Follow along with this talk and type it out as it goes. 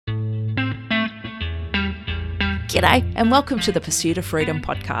G'day and welcome to the Pursuit of Freedom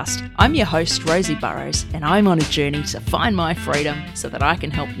podcast. I'm your host, Rosie Burrows, and I'm on a journey to find my freedom so that I can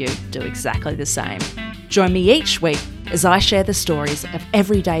help you do exactly the same. Join me each week as I share the stories of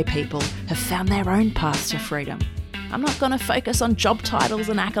everyday people who have found their own paths to freedom. I'm not going to focus on job titles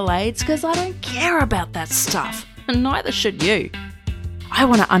and accolades because I don't care about that stuff, and neither should you. I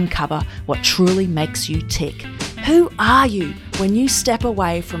want to uncover what truly makes you tick. Who are you when you step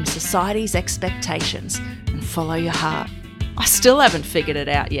away from society's expectations and follow your heart? I still haven't figured it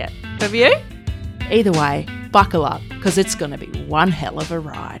out yet. Have you? Either way, buckle up because it's going to be one hell of a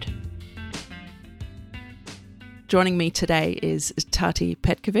ride. Joining me today is Tati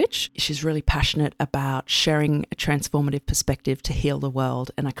Petkovic. She's really passionate about sharing a transformative perspective to heal the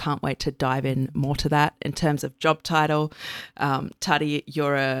world, and I can't wait to dive in more to that. In terms of job title, Tati,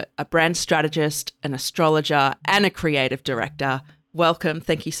 you're a brand strategist, an astrologer, and a creative director. Welcome.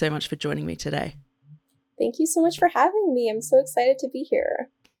 Thank you so much for joining me today. Thank you so much for having me. I'm so excited to be here.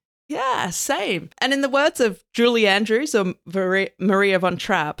 Yeah, same. And in the words of Julie Andrews or Maria von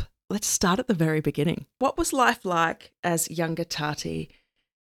Trapp, let's start at the very beginning. What was life like as younger Tati?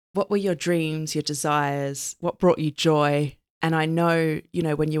 What were your dreams, your desires? What brought you joy? And I know,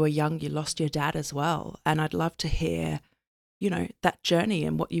 when you were young, you lost your dad as well. And I'd love to hear, that journey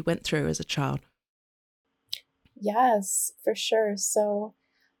and what you went through as a child. Yes, for sure. So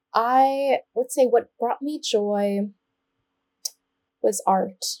I would say what brought me joy was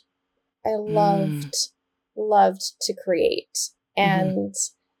art. I loved to create. And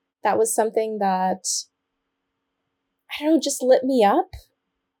that was something that, I don't know, just lit me up.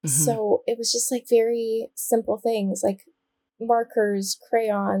 So it was just like very simple things like markers,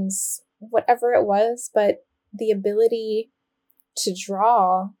 crayons, whatever it was. But the ability to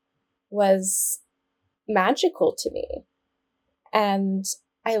draw was magical to me. And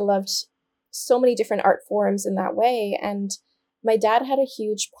I loved so many different art forms in that way. And my dad had a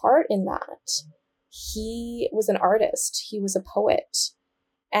huge part in that. He was an artist. He was a poet.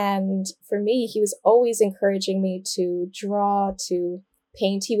 And for me, he was always encouraging me to draw, to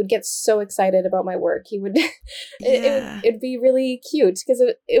paint. He would get so excited about my work. He would, it'd be really cute because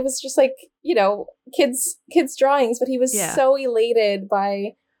it was just like, kids drawings, but he was so elated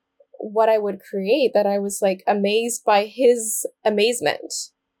by what I would create that I was like amazed by his amazement,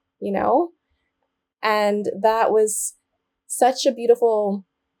 and that was such a beautiful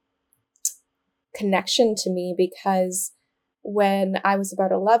connection to me because when I was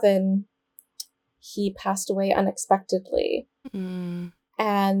about 11, he passed away unexpectedly.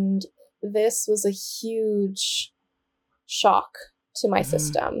 And this was a huge shock to my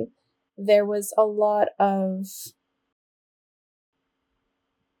system. There was a lot of,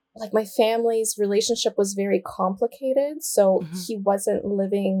 my family's relationship was very complicated. So he wasn't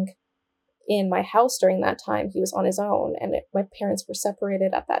living in my house during that time. He was on his own, and my parents were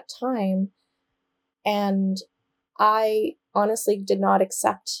separated at that time. And I honestly did not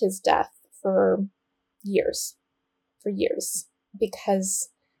accept his death for years, because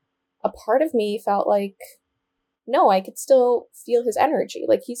a part of me felt like, no, I could still feel his energy.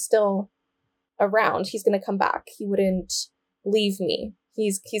 Like he's still around. He's going to come back. He wouldn't leave me.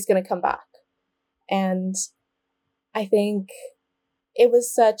 He's going to come back. And I think it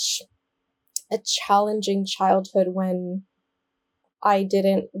was such a challenging childhood when I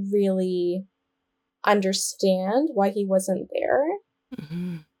didn't really understand why he wasn't there.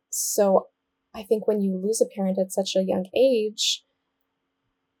 So I think when you lose a parent at such a young age,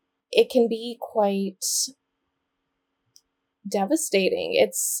 it can be quite devastating.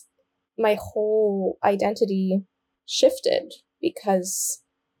 It's my whole identity shifted because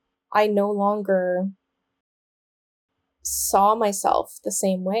I no longer saw myself the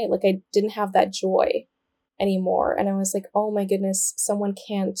same way. Like I didn't have that joy anymore. And I was like, oh my goodness, someone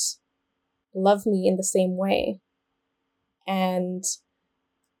can't love me in the same way. And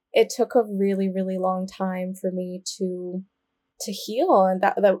it took a really, really long time for me to heal. And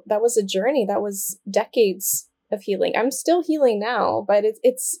that was a journey. That was decades of healing. I'm still healing now, but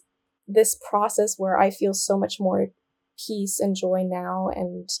it's this process where I feel so much more peace and joy now.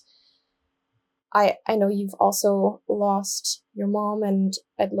 And I know you've also lost your mom, and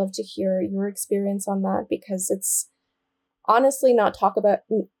I'd love to hear your experience on that because it's honestly not talked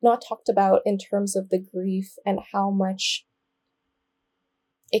about in terms of the grief and how much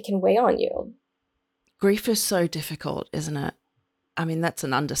it can weigh on you. Grief is so difficult, isn't it? I mean, that's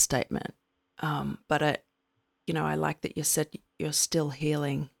an understatement. But I like that you said you're still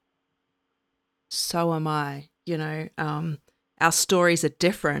healing. So am I. Our stories are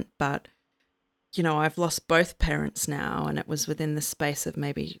different, but I've lost both parents now, and it was within the space of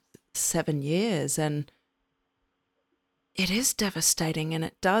maybe 7 years. And It is devastating, and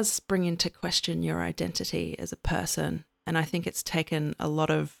it does bring into question your identity as a person. And I think it's taken a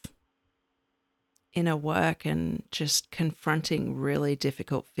lot of inner work and just confronting really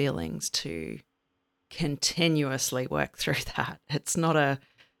difficult feelings to continuously work through that. It's not a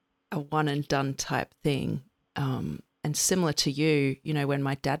one and done type thing. And similar to you, when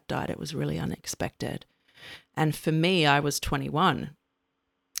my dad died, it was really unexpected. And for me, I was 21,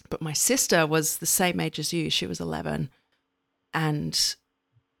 but my sister was the same age as you. She was 11. And,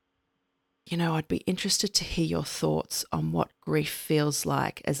 I'd be interested to hear your thoughts on what grief feels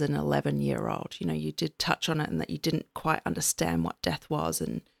like as an 11-year-old. You did touch on it and that you didn't quite understand what death was.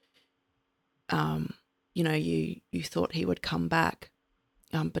 And, you thought he would come back.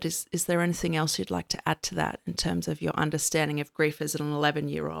 But is there anything else you'd like to add to that in terms of your understanding of grief as an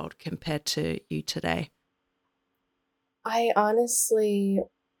 11-year-old compared to you today? I honestly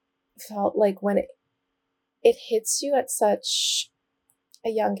felt like when it hits you at such a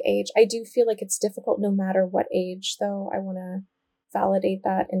young age, I do feel like it's difficult no matter what age, though. I want to validate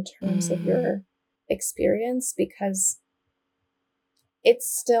that in terms of your experience, because it's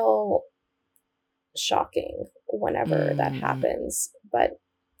still shocking whenever that happens. But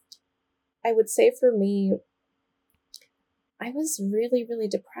I would say for me, I was really, really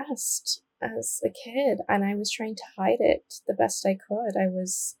depressed as a kid, and I was trying to hide it the best I could. I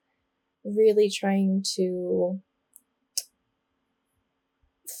was really trying to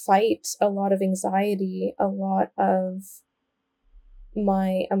fight a lot of anxiety, a lot of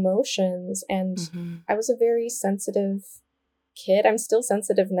my emotions, and I was a very sensitive kid. I'm still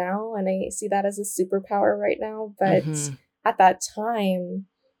sensitive now, and I see that as a superpower right now, but at that time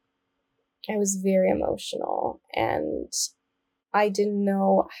I was very emotional, and I didn't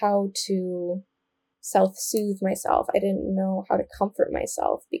know how to self-soothe myself. I didn't know how to comfort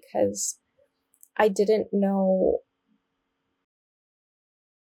myself because I didn't know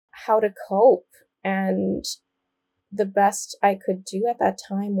how to cope. And the best I could do at that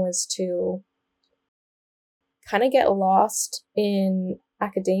time was to kind of get lost in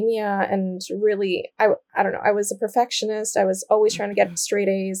academia. And really, I don't know, I was a perfectionist. I was always trying to get straight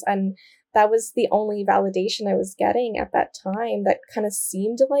A's, and that was the only validation I was getting at that time that kind of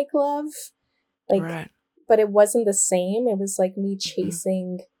seemed like love. Right. But it wasn't the same. It was like me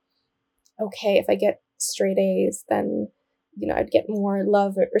chasing, okay, if I get straight A's, then, I'd get more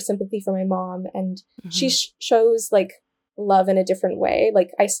love or sympathy from my mom. And she shows like love in a different way.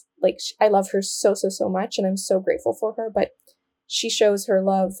 I love her so, so, so much, and I'm so grateful for her, but she shows her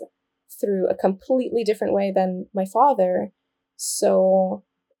love through a completely different way than my father. So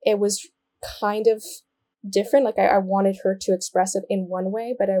it was kind of different. Like I wanted her to express it in one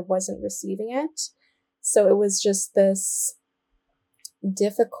way, but I wasn't receiving it. So it was just this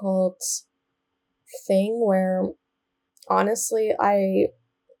difficult thing where honestly I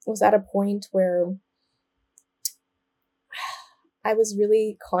was at a point where I was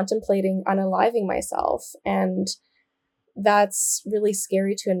really contemplating unaliving myself, and that's really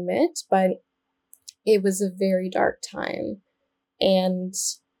scary to admit, but it was a very dark time. And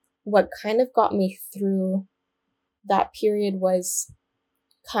what kind of got me through that period was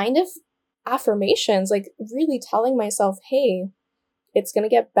kind of affirmations, like really telling myself, hey, it's going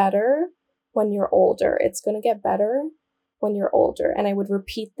to get better when you're older. It's going to get better when you're older. And I would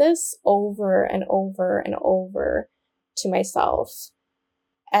repeat this over and over and over to myself.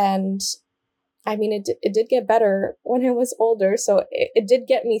 And I mean, it did get better when I was older. So it did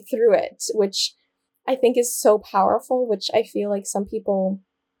get me through it, which I think is so powerful, which I feel like some people,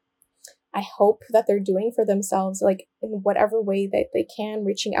 I hope that they're doing for themselves, like in whatever way that they can,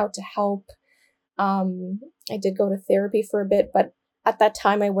 reaching out to help. I did go to therapy for a bit, but at that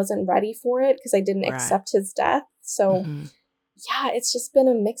time I wasn't ready for it because I didn't accept his death. So yeah, it's just been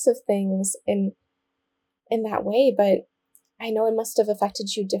a mix of things in that way, but I know it must have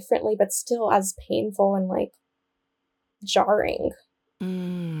affected you differently, but still as painful and like jarring.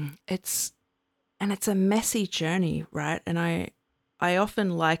 It's a messy journey, right? And I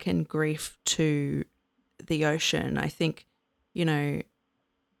often liken grief to the ocean. I think,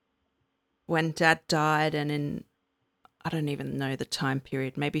 when Dad died, and I don't even know the time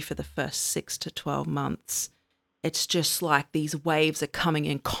period, maybe for the first 6 to 12 months, it's just like these waves are coming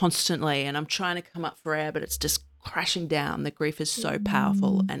in constantly, and I'm trying to come up for air, but it's just crashing down. The grief is so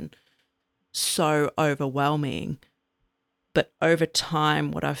powerful and so overwhelming. But over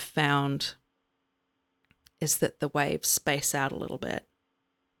time, what I've found is that the waves space out a little bit.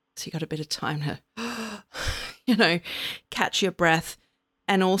 So you got a bit of time to, catch your breath.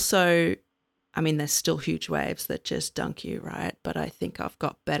 And also, I mean, there's still huge waves that just dunk you, right? But I think I've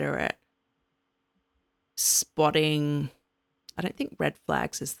got better at spotting I don't think red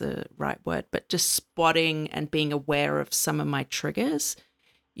flags is the right word, but just spotting and being aware of some of my triggers.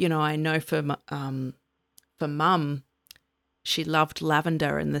 You know, I know for mum, she loved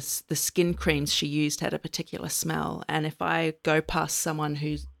lavender, and the skin creams she used had a particular smell. And if I go past someone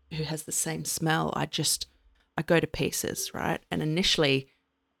who has the same smell, I go to pieces, right? And initially,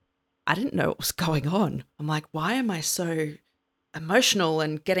 I didn't know what was going on. I'm like, why am I so emotional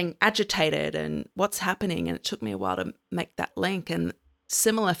and getting agitated, and what's happening? And it took me a while to make that link. And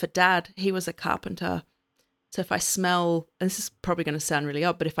similar for Dad, he was a carpenter. So if I smell, and this is probably going to sound really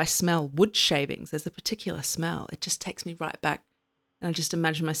odd, but if I smell wood shavings, there's a particular smell. It just takes me right back. And I just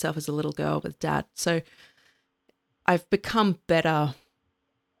imagine myself as a little girl with Dad. So I've become better,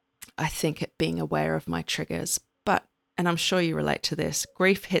 I think, at being aware of my triggers. But, and I'm sure you relate to this,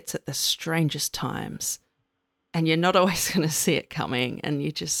 grief hits at the strangest times, and you're not always going to see it coming, and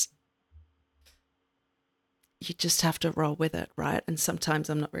you just have to roll with it, right? And sometimes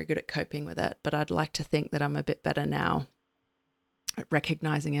I'm not very good at coping with it, but I'd like to think that I'm a bit better now at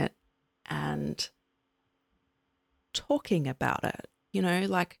recognizing it and talking about it. You know,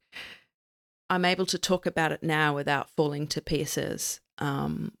 like I'm able to talk about it now without falling to pieces.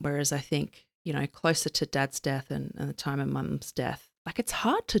 Whereas I think, you know, closer to Dad's death and the time of Mum's death, like it's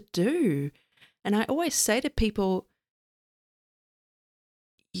hard to do. And I always say to people,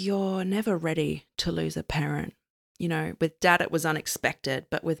 you're never ready to lose a parent. You know, with Dad, it was unexpected,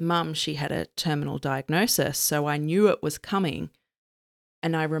 but with Mum, she had a terminal diagnosis. So I knew it was coming.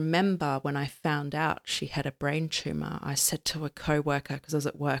 And I remember when I found out she had a brain tumor, I said to a coworker, because I was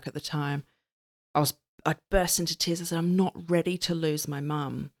at work at the time, I burst into tears. I said, I'm not ready to lose my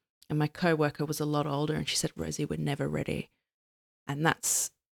mum. And my coworker was a lot older, and she said, Rosie, we're never ready. And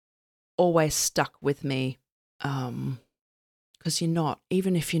that's always stuck with me. Because you're not,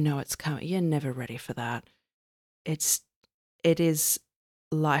 even if you know it's coming, you're never ready for that. It is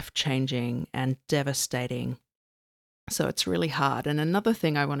life-changing and devastating. So it's really hard. And another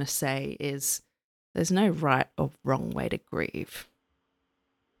thing I want to say is there's no right or wrong way to grieve.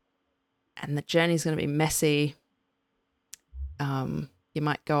 And the journey's going to be messy. You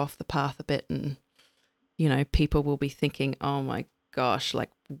might go off the path a bit, and, you know, people will be thinking, oh my gosh, like,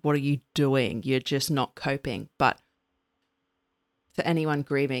 what are you doing? You're just not coping. But for anyone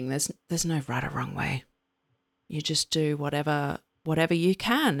grieving, there's no right or wrong way. You just do whatever you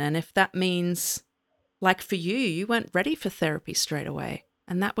can. And if that means, like for you, you weren't ready for therapy straight away,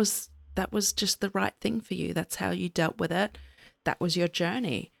 and that was just the right thing for you. That's how you dealt with it. That was your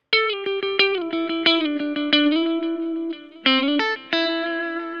journey.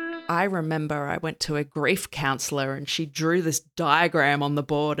 I remember I went to a grief counselor, and she drew this diagram on the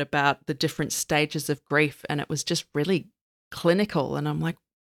board about the different stages of grief, and it was just really clinical. And I'm like,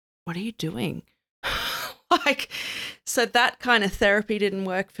 what are you doing? Like, so that kind of therapy didn't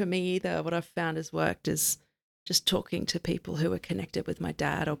work for me either. What I've found has worked is just talking to people who are connected with my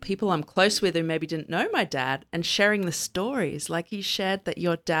dad, or people I'm close with who maybe didn't know my dad, and sharing the stories. Like you shared that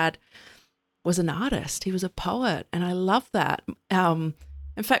your dad was an artist. He was a poet, and I love that.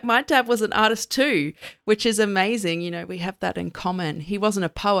 In fact, my dad was an artist too, which is amazing. You know, we have that in common. He wasn't a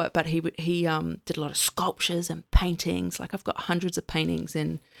poet, but he did a lot of sculptures and paintings. Like I've got hundreds of paintings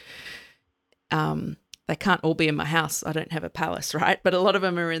in. They can't all be in my house. I don't have a palace, right? But a lot of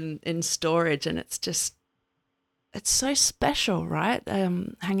them are in storage, and it's so special, right?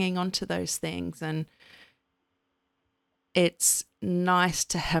 Hanging on to those things, and it's nice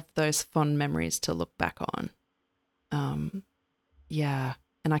to have those fond memories to look back on. Yeah.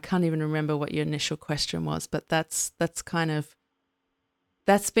 And I can't even remember what your initial question was, but that's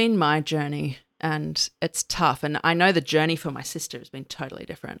been my journey, and it's tough. And I know the journey for my sister has been totally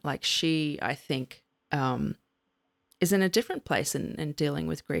different. Like she, I think, is in a different place in dealing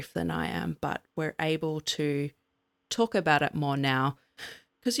with grief than I am, but we're able to talk about it more now.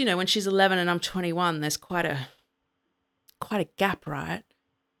 Because, you know, when she's 11 and I'm 21, there's quite a gap, right?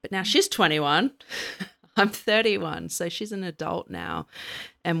 But now she's 21. I'm 31, so she's an adult now,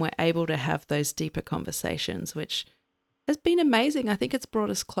 and we're able to have those deeper conversations, which has been amazing. I think it's brought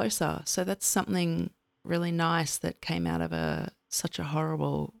us closer. So that's something really nice that came out of such a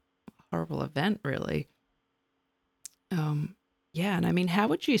horrible event, really. Yeah, and I mean, how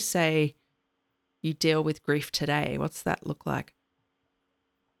would you say you deal with grief today? What's that look like?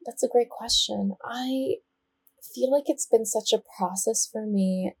 That's a great question. I feel like it's been such a process for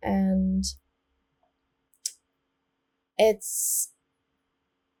me, and it's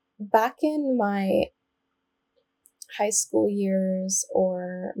back in my high school years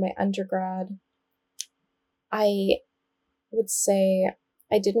or my undergrad, I would say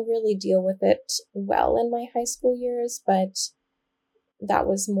I didn't really deal with it well in my high school years, but that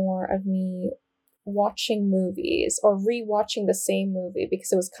was more of me watching movies or rewatching the same movie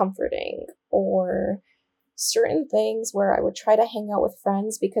because it was comforting, or certain things where I would try to hang out with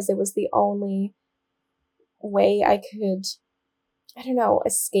friends because it was the only way I could, I don't know,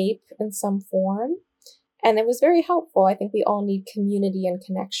 escape in some form. And it was very helpful. I think we all need community and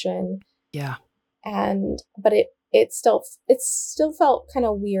connection. Yeah. But it still felt kind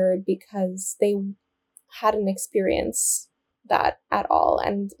of weird because they hadn't experienced that at all,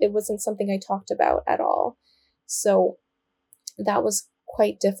 and it wasn't something I talked about at all. So that was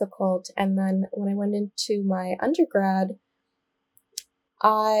quite difficult. And then when I went into my undergrad,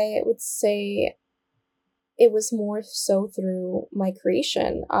 I would say it was more so through my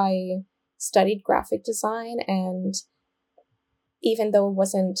creation. I studied graphic design, and even though it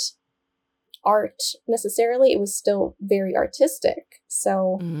wasn't art necessarily, it was still very artistic.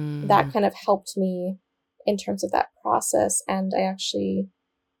 So that kind of helped me in terms of that process. And I actually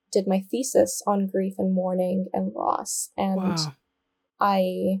did my thesis on grief and mourning and loss. And wow.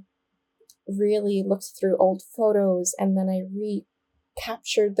 I really looked through old photos, and then I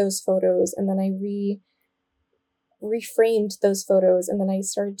recaptured those photos, and then I reframed those photos, and then I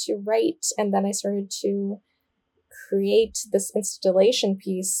started to write, and then I started to create this installation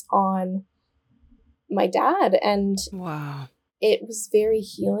piece on my dad. And wow. it was very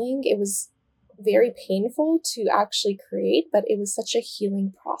healing. It was very painful to actually create, but it was such a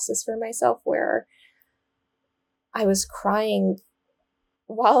healing process for myself where I was crying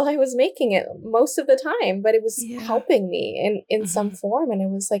while I was making it most of the time, but it was helping me in some form. And it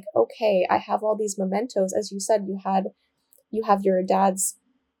was like, okay, I have all these mementos. As you said, you have your dad's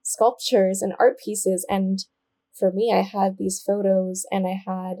sculptures and art pieces. And for me, I had these photos and I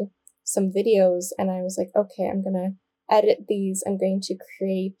had some videos, and I was like, okay, I'm going to edit these. I'm going to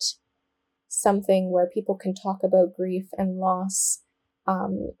create something where people can talk about grief and loss.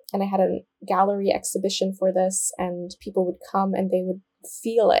 And I had a gallery exhibition for this, and people would come and they would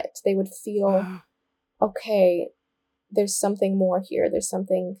feel it. They would feel, okay, there's something more here. There's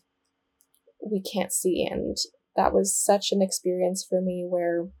something we can't see. And that was such an experience for me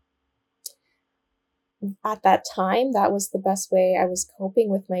where at that time, that was the best way I was coping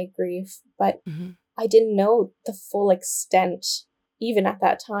with my grief. But I didn't know the full extent even at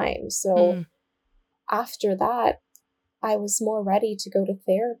that time. So after that, I was more ready to go to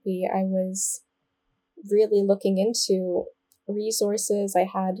therapy. I was really looking into resources. I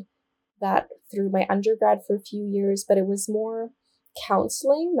had that through my undergrad for a few years, but it was more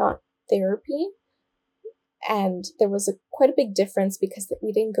counseling, not therapy. And there was quite a big difference because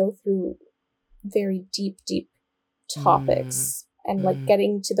we didn't go through very deep topics and like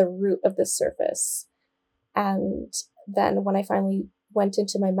getting to the root of the surface. And then when I finally went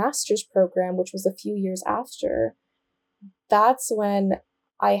into my master's program, which was a few years after, that's when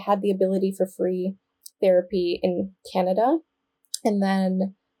I had the ability for free therapy in Canada. And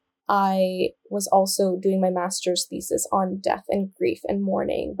then I was also doing my master's thesis on death and grief and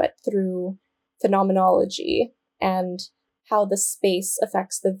mourning, but through phenomenology and how the space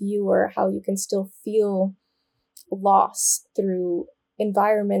affects the viewer, how you can still feel loss through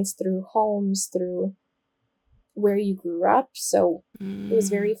environments, through homes, through where you grew up. So it was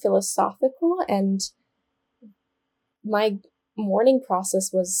very philosophical, and my mourning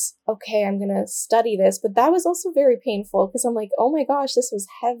process was, okay, I'm going to study this. But that was also very painful because I'm like, oh my gosh, this was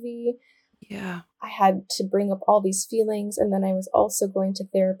heavy. Yeah. I had to bring up all these feelings. And then I was also going to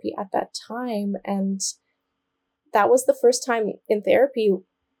therapy at that time. And that was the first time in therapy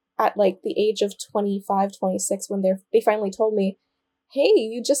at like the age of 25, 26, when they finally told me, hey,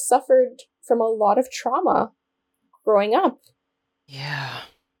 you just suffered from a lot of trauma growing up. Yeah.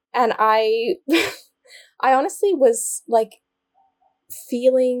 And I honestly was like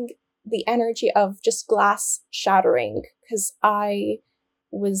feeling the energy of just glass shattering because I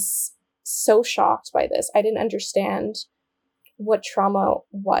was so shocked by this. I didn't understand what trauma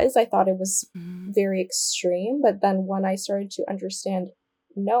was. I thought it was very extreme. But then when I started to understand,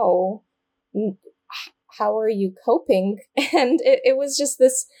 no, how are you coping? And it was just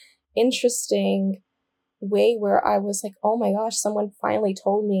this interesting way where I was like, oh my gosh, someone finally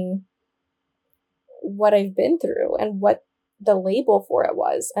told me what I've been through and what the label for it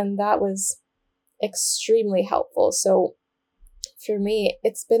was. And that was extremely helpful. So for me,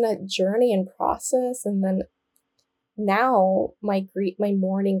 it's been a journey and process. And then now my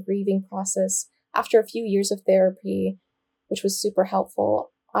mourning grieving process, after a few years of therapy, which was super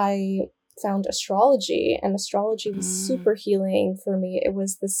helpful, I found astrology, and astrology was super healing for me. It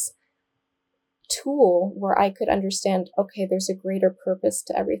was this tool where I could understand, okay, there's a greater purpose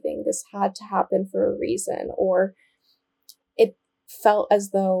to everything. This had to happen for a reason, or it felt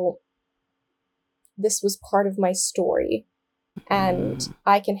as though this was part of my story, and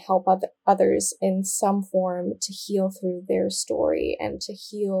I can help others in some form to heal through their story and to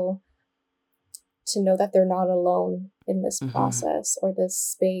heal, to know that they're not alone in this process or this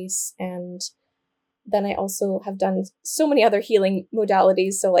space. And then I also have done so many other healing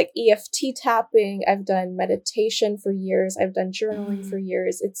modalities. So like EFT tapping, I've done meditation for years, I've done journaling for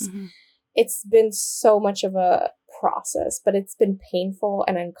years. It's been so much of a process, but it's been painful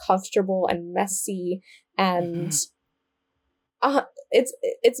and uncomfortable and messy, and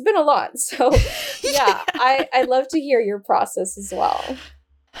it's been a lot. So yeah, I love to hear your process as well.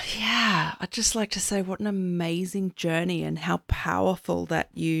 Yeah, I'd just like to say what an amazing journey, and how powerful that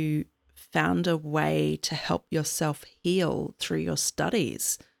you found a way to help yourself heal through your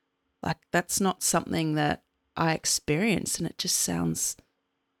studies. Like, that's not something that I experienced, and it just sounds,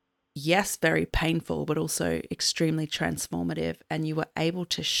 yes, very painful, but also extremely transformative. And you were able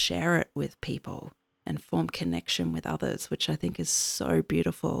to share it with people and form connection with others, which I think is so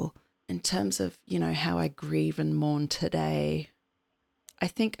beautiful. In terms of, how I grieve and mourn today, I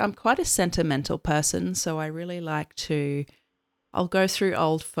think I'm quite a sentimental person, so I really like to, I'll go through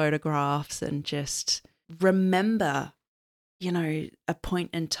old photographs and just remember, a point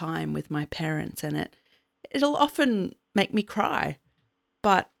in time with my parents, and it'll often make me cry,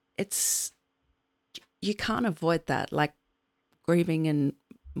 but you can't avoid that. Like, grieving and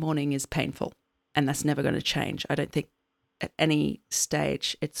mourning is painful, and that's never going to change. I don't think at any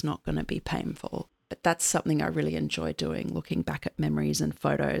stage it's not going to be painful. But that's something I really enjoy doing, looking back at memories and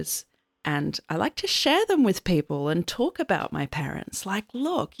photos. And I like to share them with people and talk about my parents. Like,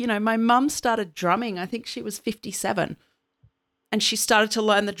 look, my mum started drumming, I think she was 57. And she started to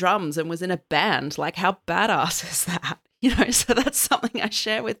learn the drums and was in a band. Like, how badass is that? So that's something I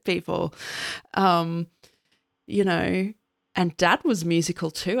share with people. And Dad was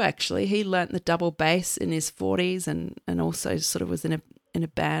musical too, actually. He learnt the double bass in his 40s and also sort of was in a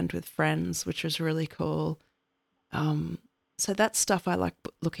band with friends, which was really cool. So that's stuff I like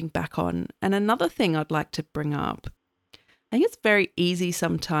looking back on. And another thing I'd like to bring up, I think it's very easy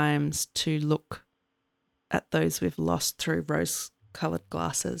sometimes to look at those we've lost through rose-colored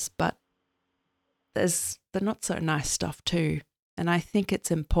glasses, but there's the not so nice stuff too. And I think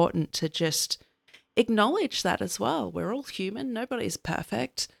it's important to just acknowledge that as well. We're all human. Nobody's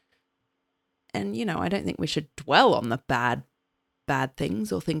perfect. And, I don't think we should dwell on the bad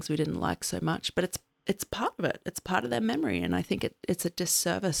things or things we didn't like so much, but it's part of it. It's part of their memory, and I think it's a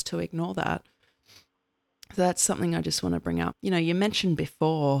disservice to ignore that. So that's something I just want to bring up. You mentioned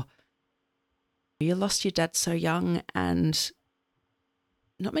before you lost your dad so young, and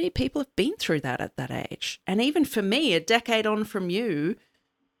not many people have been through that at that age. And even for me, a decade on from you,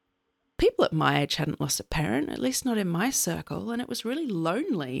 people at my age hadn't lost a parent, at least not in my circle, and it was really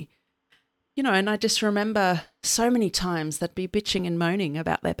lonely. And I just remember so many times they'd be bitching and moaning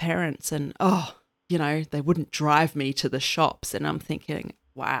about their parents and, they wouldn't drive me to the shops. And I'm thinking,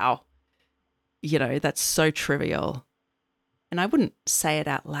 wow, that's so trivial. And I wouldn't say it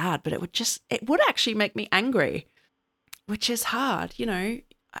out loud, but it would actually make me angry, which is hard.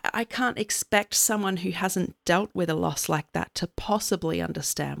 I can't expect someone who hasn't dealt with a loss like that to possibly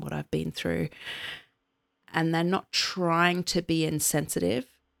understand what I've been through. And they're not trying to be insensitive.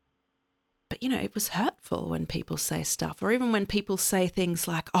 But, it was hurtful when people say stuff, or even when people say things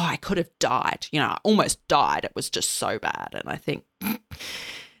like, oh, I could have died. I almost died. It was just so bad. And I think,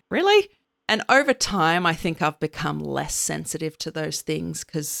 really? And over time, I think I've become less sensitive to those things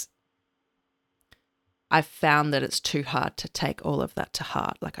because I've found that it's too hard to take all of that to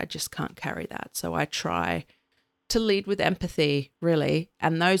heart. Like, I just can't carry that. So I try to lead with empathy, really.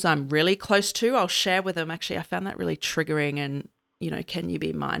 And those I'm really close to, I'll share with them. Actually, I found that really triggering, and can you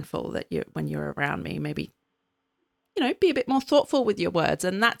be mindful that when you're around me, maybe, be a bit more thoughtful with your words.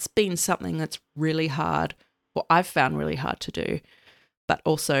 And that's been something that's really hard, or I've found really hard to do, but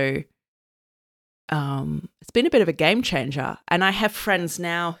also it's been a bit of a game changer. And I have friends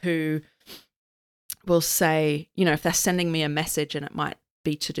now who will say, if they're sending me a message and it might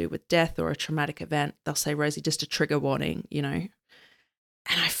be to do with death or a traumatic event, they'll say, Rosie, just a trigger warning, And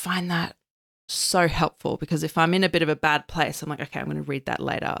I find that so helpful, because if I'm in a bit of a bad place, I'm like, okay, I'm going to read that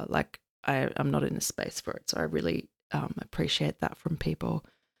later. Like, I'm not in a space for it. So I really appreciate that from people.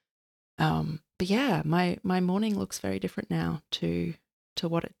 But yeah, my morning looks very different now to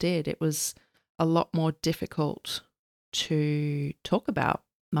what it did. It was a lot more difficult to talk about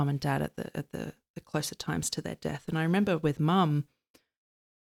mum and dad at the closer times to their death. And I remember with mum,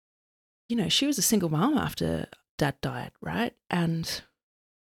 she was a single mum after dad died, right? And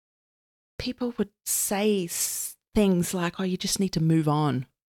people would say things like, oh, you just need to move on.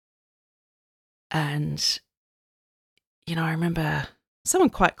 And, I remember someone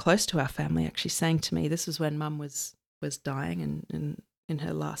quite close to our family actually saying to me, this was when Mum was dying and in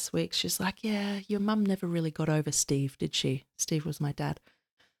her last week, she's like, yeah, your mum never really got over Steve, did she? Steve was my dad.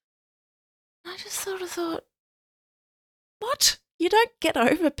 I just sort of thought, what? You don't get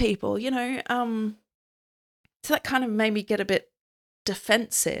over people, so that kind of made me get a bit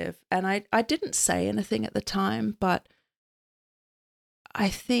defensive. And I didn't say anything at the time, but I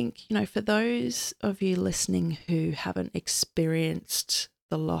think, for those of you listening who haven't experienced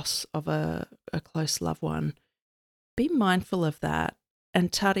the loss of a close loved one, be mindful of that. And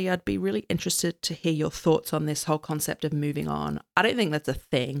Tati, I'd be really interested to hear your thoughts on this whole concept of moving on. I don't think that's a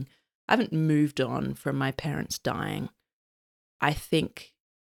thing. I haven't moved on from my parents dying. I think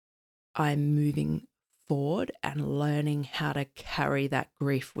I'm moving forward and learning how to carry that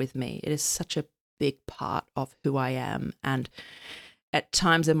grief with me. It is such a big part of who I am. And at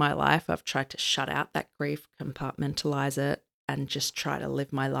times in my life, I've tried to shut out that grief, compartmentalize it, and just try to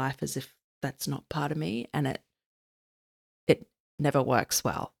live my life as if that's not part of me. And it never works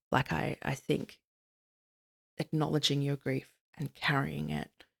well. Like I think acknowledging your grief and carrying it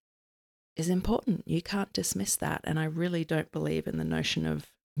is important. You can't dismiss that. And I really don't believe in the notion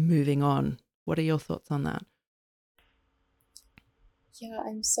of moving on. What are your thoughts on that? Yeah,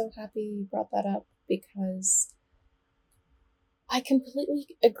 I'm so happy you brought that up because I completely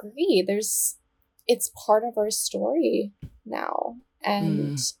agree. It's part of our story now.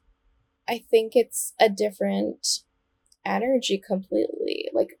 And I think it's a different energy completely.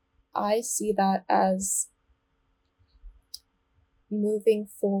 Like, I see that as moving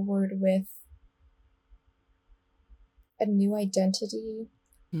forward with a new identity,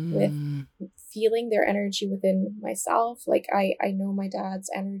 with feeling their energy within myself. Like, I know my dad's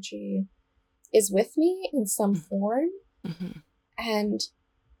energy is with me in some form, and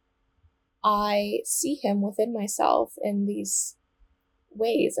I see him within myself in these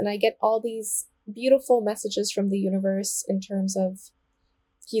ways, and I get all these beautiful messages from the universe in terms of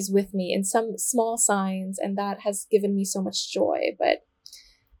he's with me in some small signs, and that has given me so much joy. But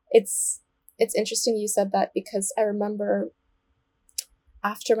it's interesting you said that, because I remember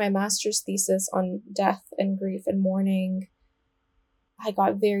after my master's thesis on death and grief and mourning, I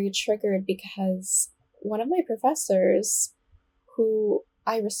got very triggered because one of my professors, who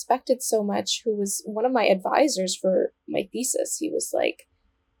I respected so much, who was one of my advisors for my thesis, he was like,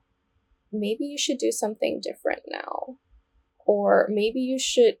 maybe you should do something different now. Or maybe you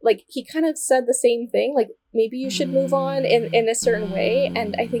should, like, he kind of said the same thing, like, maybe you should move on in a certain way.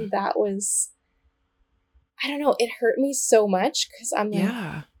 And I think that was, I don't know, it hurt me so much because I'm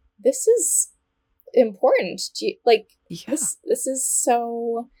like, this is important. This is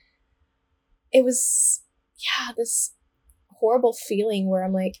so, it was, this horrible feeling where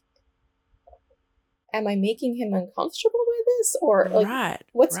I'm like, am I making him uncomfortable by this? Or like,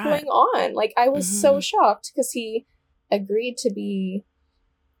 what's going on? Like, I was so shocked because he agreed to be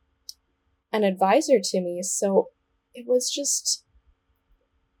an advisor to me. So it was just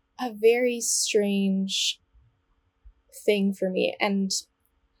a very strange thing for me. And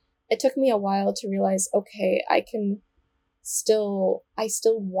it took me a while to realize, okay, I still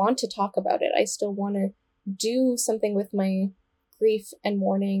want to talk about it. I still want to do something with my grief and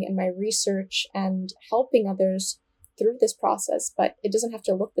mourning and my research and helping others through this process, but it doesn't have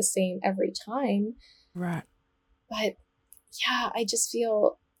to look the same every time. Right. But yeah, I just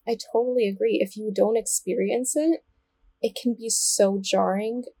feel, I totally agree. If you don't experience it, it can be so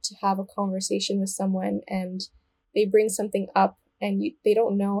jarring to have a conversation with someone and they bring something up and they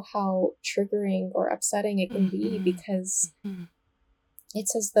don't know how triggering or upsetting it can be, because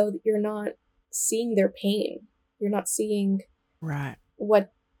it's as though you're not seeing their pain. You're not seeing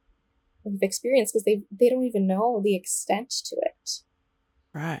what we've experienced, because they don't even know the extent to it.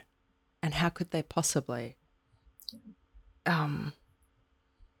 Right. And how could they possibly?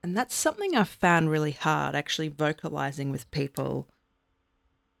 And that's something I've found really hard, actually vocalizing with people.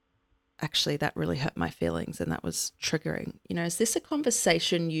 Actually, that really hurt my feelings and that was triggering. Is this a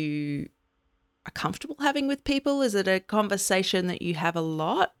conversation you are comfortable having with people? Is it a conversation that you have a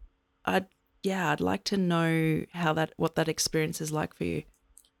lot? I'd like to know what that experience is like for you.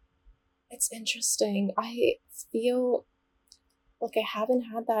 It's interesting. I feel like I haven't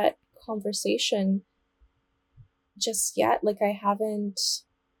had that conversation just yet. Like, I haven't.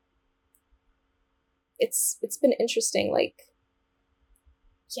 It's been interesting. Like,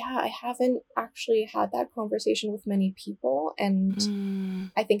 I haven't actually had that conversation with many people,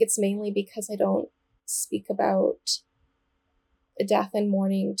 and I think it's mainly because I don't speak about death and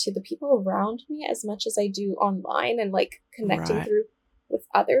mourning to the people around me as much as I do online and like connecting Right. through with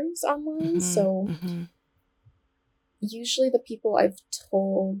others online. So usually the people I've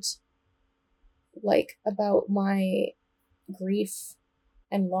told like about my grief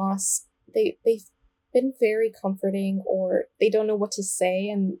and loss, they've been very comforting, or they don't know what to say,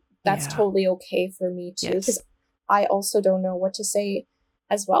 and that's totally okay for me too, because I also don't know what to say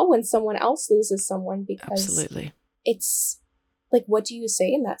as well when someone else loses someone, because Absolutely. it's like, what do you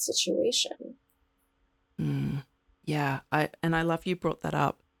say in that situation? Yeah, I love you brought that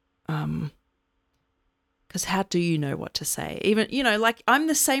up. Because how do you know what to say? Even, like I'm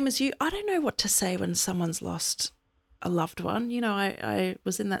the same as you. I don't know what to say when someone's lost a loved one. I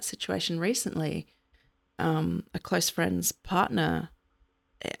was in that situation recently. A close friend's partner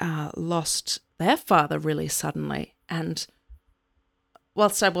lost their father really suddenly. And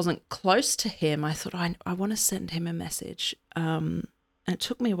whilst I wasn't close to him, I thought, I want to send him a message. And it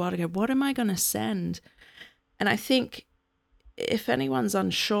took me a while to go, what am I going to send? And I think if anyone's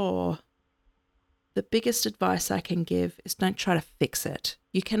unsure, the biggest advice I can give is don't try to fix it.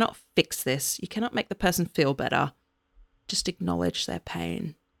 You cannot fix this. You cannot make the person feel better. Just acknowledge their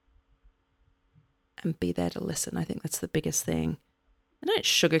pain and be there to listen. I think that's the biggest thing. And don't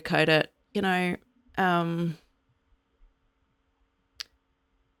sugarcoat it.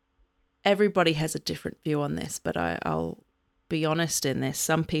 Everybody has a different view on this, but I'll be honest in this.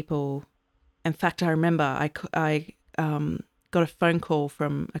 Some people, in fact, I remember I got a phone call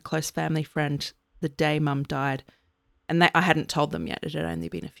from a close family friend the day Mum died, and I hadn't told them yet. It had only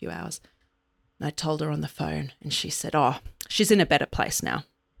been a few hours. And I told her on the phone, and she said, "Oh, she's in a better place now."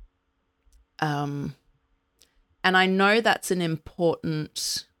 And I know that's an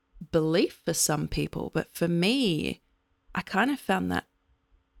important belief for some people, but for me, I kind of found that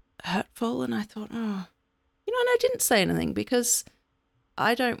hurtful, and I thought, and I didn't say anything because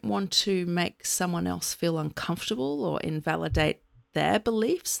I don't want to make someone else feel uncomfortable or invalidate their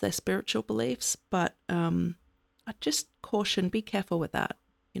beliefs, their spiritual beliefs. But I just caution, be careful with that,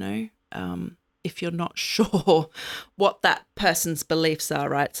 if you're not sure what that person's beliefs are,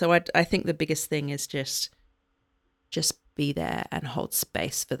 right? So I think the biggest thing is just be there and hold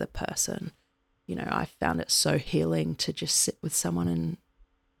space for the person. I found it so healing to just sit with someone and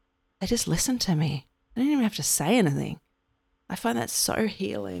they just listen to me. I didn't even have to say anything. I find that so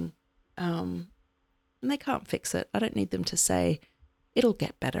healing. And they can't fix it. I don't need them to say, it'll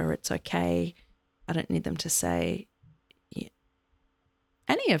get better, it's okay. I don't need them to say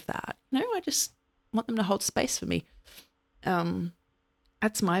any of that. I just want them to hold space for me.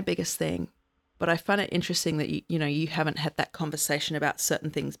 That's my biggest thing. But I find it interesting that you haven't had that conversation about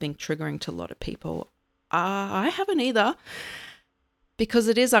certain things being triggering to a lot of people. I haven't either, because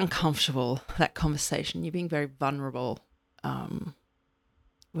it is uncomfortable, that conversation. You're being very vulnerable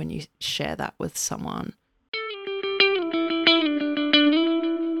when you share that with someone.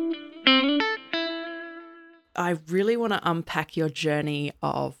 I really want to unpack your journey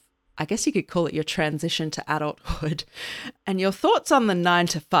of, I guess you could call it your transition to adulthood, and your thoughts on the 9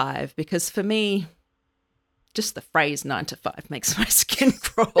 to 5, because for me, just the phrase 9 to 5 makes my skin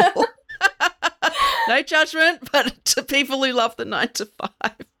crawl. No judgment, but to people who love the 9 to 5.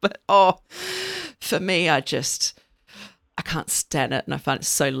 But for me, I can't stand it, and I find it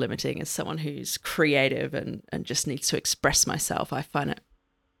so limiting as someone who's creative and just needs to express myself. I find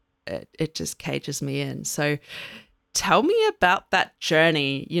it just cages me in. So tell me about that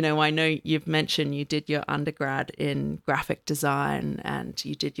journey. I know you've mentioned you did your undergrad in graphic design and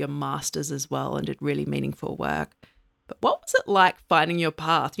you did your master's as well and did really meaningful work. But what was it like finding your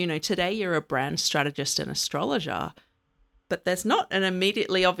path? Today you're a brand strategist and astrologer, but there's not an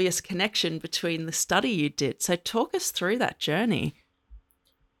immediately obvious connection between the study you did. So talk us through that journey.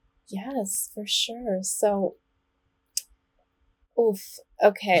 Yes, for sure. So,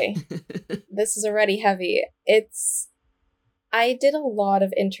 okay. This is already heavy. I did a lot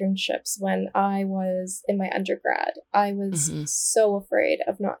of internships when I was in my undergrad. I was so afraid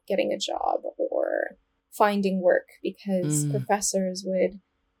of not getting a job or finding work because professors would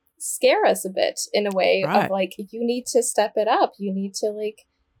scare us a bit in a way of like, you need to step it up. You need to like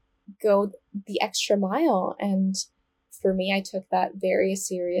go the extra mile. And for me, I took that very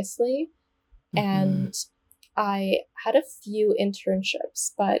seriously. And I had a few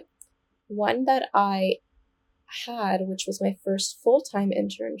internships, but one that I had, which was my first full-time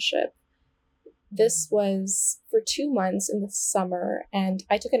internship, this was for 2 months in the summer, and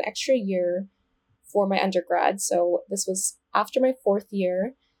I took an extra year for my undergrad. So this was after my 4th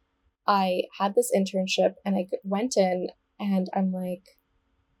year. I had this internship and I went in and I'm like,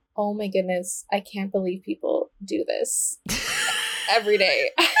 oh my goodness, I can't believe people do this. every day.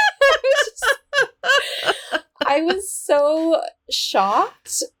 I was so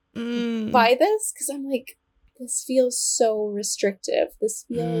shocked by this because I'm like, this feels so restrictive. This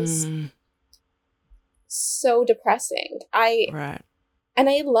feels so depressing. Right. And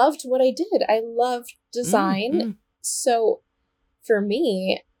I loved what I did. I loved design. So for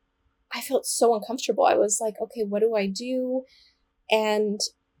me, I felt so uncomfortable. I was like, okay, what do I do? And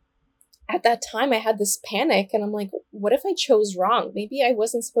at that time I had this panic and I'm like, what if I chose wrong? Maybe I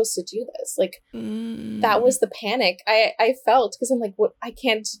wasn't supposed to do this. Like that was the panic I felt because I'm like, what? I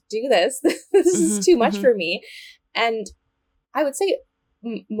can't do this. This is too much for me. And I would say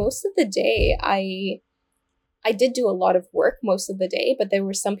most of the day I did do a lot of work most of the day, but there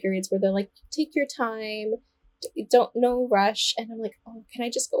were some periods where they're like, take your time, no rush. And I'm like, oh, can I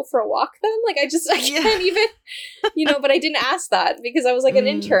just go for a walk then? Like, I can't even, but I didn't ask that because I was like an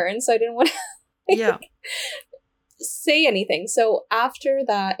intern. So I didn't want to say anything. So after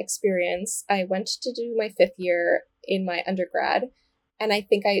that experience, I went to do my 5th year in my undergrad. And I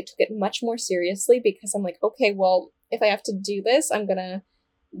think I took it much more seriously because I'm like, okay, well, if I have to do this, I'm going to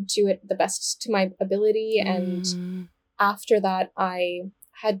do it the best to my ability. And after that, I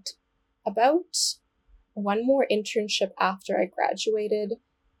had about one more internship after I graduated.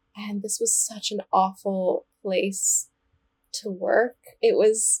 And this was such an awful place to work. It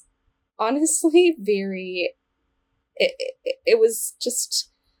was honestly it was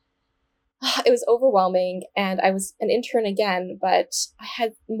just, it was overwhelming. And I was an intern again, but I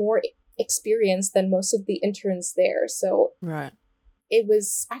had more experience than most of the interns there. So right. It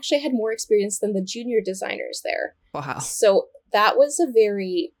was actually, I had more experience than the junior designers there. Wow. So that was a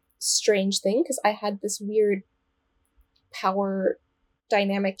very strange thing because I had this weird power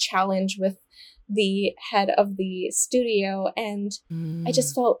dynamic challenge with the head of the studio, and I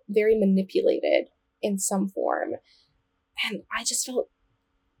just felt very manipulated in some form. And I just felt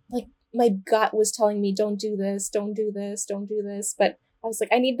like my gut was telling me, don't do this, don't do this, don't do this. But I was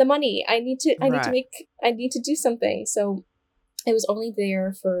like, I need the money. I need to do something. So I was only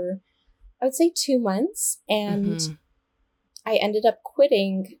there for, I would say 2 months, and I ended up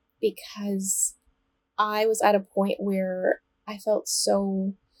quitting because I was at a point where I felt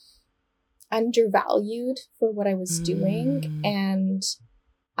so undervalued for what I was doing. And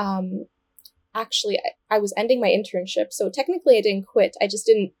actually, I was ending my internship. So technically I didn't quit. I just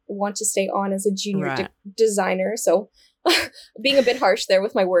didn't want to stay on as a junior designer. So being a bit harsh there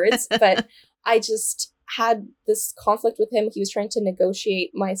with my words, but I just had this conflict with him. He was trying to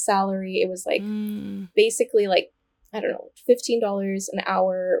negotiate my salary. It was like basically like, I don't know, $15 an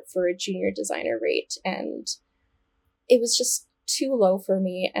hour for a junior designer rate. And it was just too low for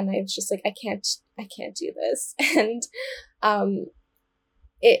me. And I was just like, I can't do this. And I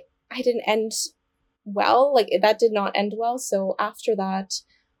didn't end well. Like that did not end well. So after that,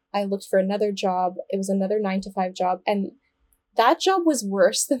 I looked for another job. It was another 9-to-5 job. And that job was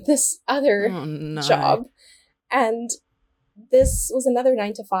worse than this other job. And this was another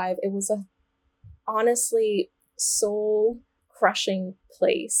 9-to-5. It was a honestly soul-crushing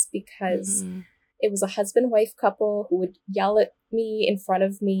place because it was a husband-wife couple who would yell at me in front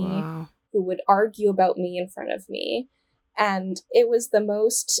of me, who would argue about me in front of me. And it was the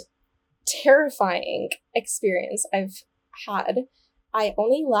most terrifying experience I've had. I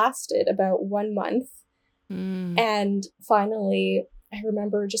only lasted about 1 month. And finally, I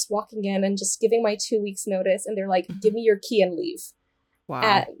remember just walking in and just giving my 2 weeks notice, and they're like, give me your key and leave. Wow.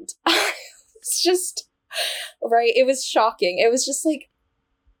 And it's just, right, it was shocking. It was just like,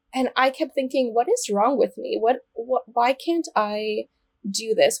 and I kept thinking, what is wrong with me? Why can't I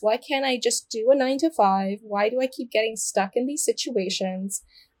do this? Why can't I just do a 9-to-5? Why do I keep getting stuck in these situations?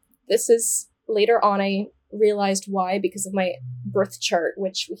 This is later on, I realized why, because of my birth chart,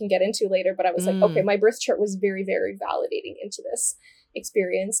 which we can get into later. But I was like, okay, my birth chart was very, very validating into this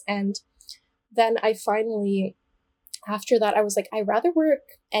experience. And then I finally, after that, I was like, I'd rather work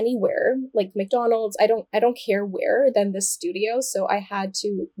anywhere, like McDonald's. I don't care where, than this studio. So I had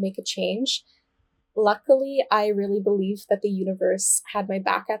to make a change. Luckily, I really believe that the universe had my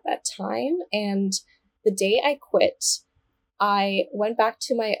back at that time. And the day I quit, I went back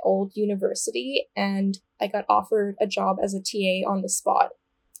to my old university and I got offered a job as a TA on the spot,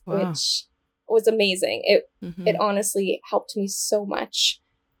 which was amazing. It honestly helped me so much,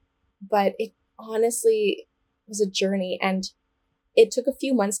 but it honestly was a journey, and it took a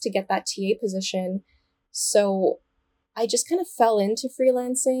few months to get that TA position. So I just kind of fell into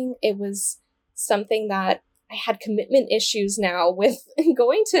freelancing. It was something that I had commitment issues now with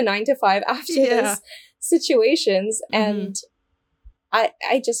going to 9-to-5 after these situations. And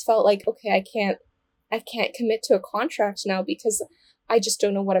I just felt like, okay, I I can't commit to a contract now because I just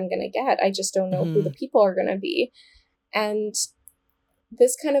don't know what I'm going to get. I just don't know who the people are going to be. And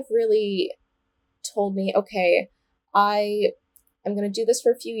this kind of really told me, okay, I'm going to do this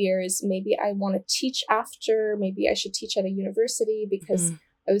for a few years. Maybe I want to teach after. Maybe I should teach at a university because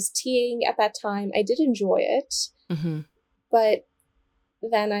I was teaching at that time. I did enjoy it. But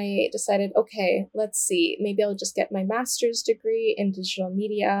then I decided, okay, let's see. Maybe I'll just get my master's degree in digital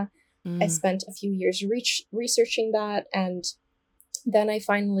media. I spent a few years researching that. And then I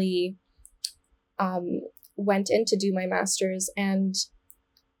finally went in to do my master's. And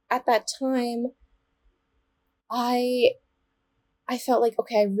at that time, I felt like,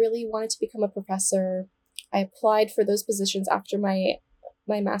 okay, I really wanted to become a professor. I applied for those positions after my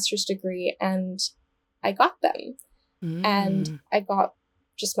master's degree, and I got them. And I got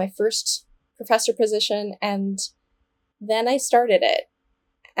just my first professor position, and then I started it.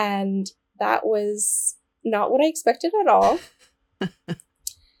 And that was not what I expected at all.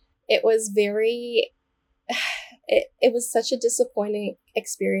 It was very, it was such a disappointing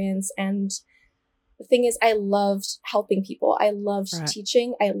experience. And the thing is, I loved helping people. I loved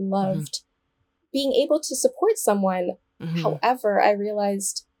teaching. I loved being able to support someone. However, I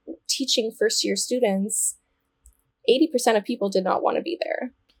realized teaching first year students, 80% of people did not want to be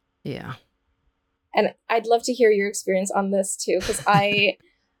there. Yeah. And I'd love to hear your experience on this too, because I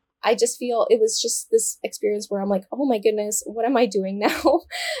just feel it was just this experience where I'm like, oh my goodness, what am I doing now?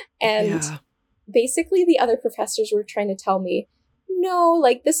 And basically the other professors were trying to tell me, no,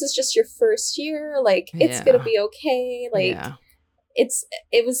 like, this is just your first year. Like, it's going to be okay. Like,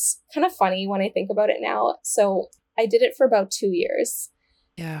 it was kind of funny when I think about it now. So I did it for about 2 years.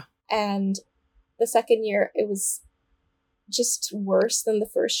 Yeah. And the second year, it was just worse than the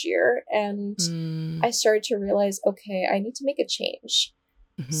first year. And I started to realize, okay, I need to make a change.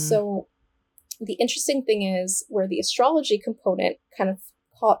 So the interesting thing is where the astrology component kind of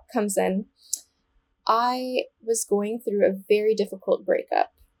comes in. I was going through a very difficult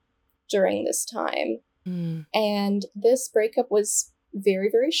breakup during this time. And this breakup was very,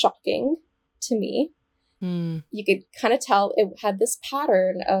 very shocking to me. You could kind of tell it had this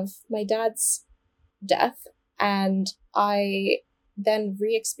pattern of my dad's death. And I then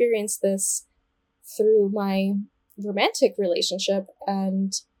re-experienced this through my romantic relationship.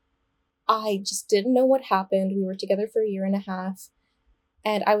 And I just didn't know what happened. We were together for 1.5 years.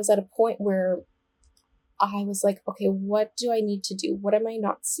 And I was at a point where I was like, okay, what do I need to do? What am I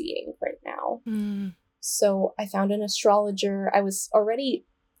not seeing right now? So I found an astrologer. I was already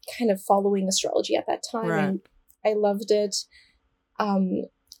kind of following astrology at that time. And I loved it. And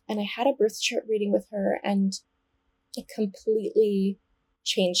I had a birth chart reading with her, and it completely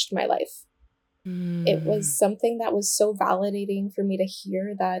changed my life. It was something that was so validating for me to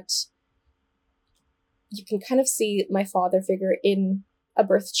hear, that you can kind of see my father figure in a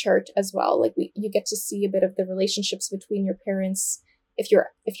birth chart as well. Like, you get to see a bit of the relationships between your parents if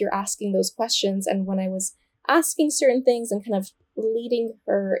you're asking those questions. And when I was asking certain things and kind of leading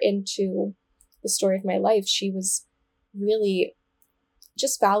her into the story of my life, she was really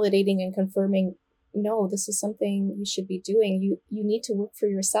just validating and confirming, no, this is something you should be doing. You need to work for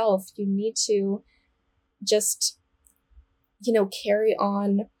yourself. You need to just, carry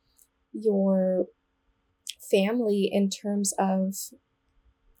on your family in terms of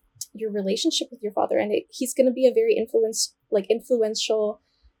your relationship with your father. And he's going to be a very influential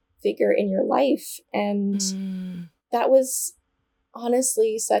figure in your life. And that was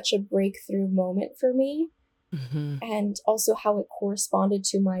honestly such a breakthrough moment for me. And also how it corresponded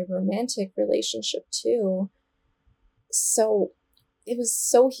to my romantic relationship too. So it was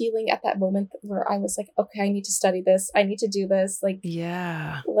so healing at that moment where I was like, okay, I need to study this. I need to do this. Like,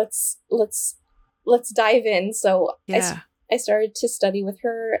 let's dive in. So I started to study with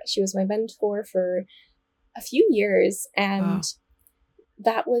her. She was my mentor for a few years, and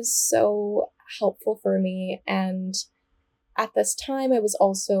that was so helpful for me. And at this time, I was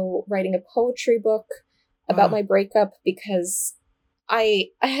also writing a poetry book about my breakup, because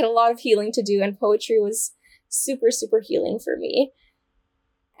I had a lot of healing to do, and poetry was super, super healing for me.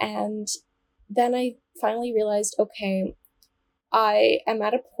 And then I finally realized, okay, I am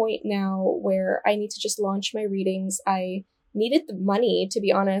at a point now where I need to just launch my readings. I needed the money, to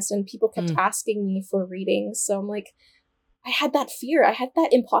be honest, and people kept asking me for readings. So I'm like, I had that fear. I had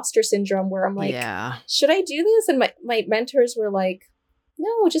that imposter syndrome where I'm like, should I do this? And my mentors were like,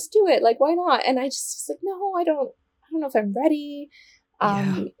 no, just do it. Like, why not? And I just was like, no, I don't know if I'm ready.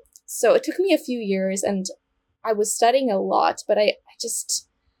 So it took me a few years, and I was studying a lot, but I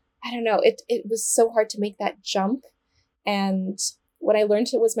don't know. It was so hard to make that jump. And when I learned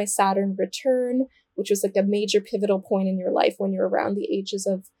it was my Saturn return, which was like a major pivotal point in your life when you're around the ages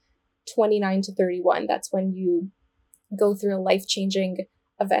of 29 to 31. That's when you go through a life-changing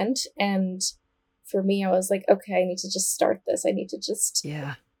event. And for me, I was like, okay, I need to just start this. I need to just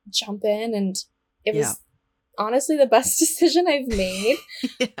jump in. And it was honestly the best decision I've made.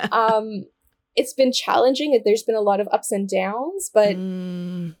 It's been challenging. There's been a lot of ups and downs, but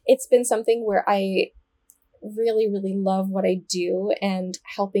it's been something where I really, really love what I do, and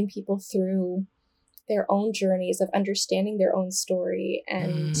helping people through their own journeys of understanding their own story.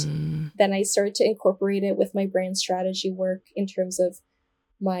 And then I started to incorporate it with my brand strategy work in terms of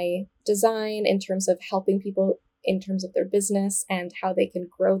my design, in terms of helping people in terms of their business and how they can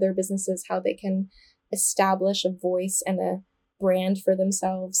grow their businesses, how they can establish a voice and a brand for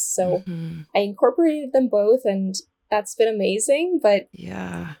themselves. So I incorporated them both, and that's been amazing. But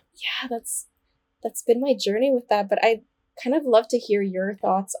that's been my journey with that. But I kind of love to hear your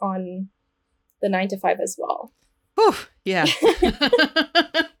thoughts on the 9 to 5 as well. Whew, yeah.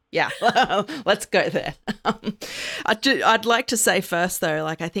 Yeah, let's go there. I'd like to say first though,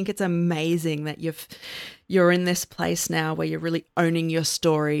 like, I think it's amazing that you're in this place now where you're really owning your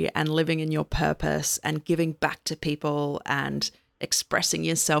story and living in your purpose and giving back to people and expressing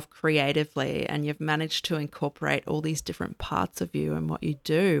yourself creatively, and you've managed to incorporate all these different parts of you and what you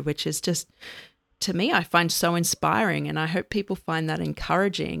do, which is just, to me, I find so inspiring, and I hope people find that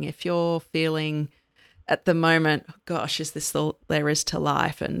encouraging. If you're feeling at the moment, oh gosh, is this all there is to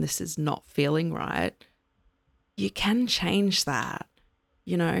life and this is not feeling right, you can change that.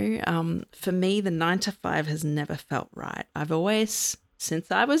 You know, for me, the 9 to 5 has never felt right. I've always,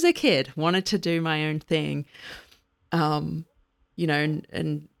 since I was a kid, wanted to do my own thing, you know,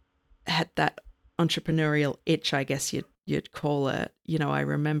 and had that entrepreneurial itch, I guess you'd call it. You know, I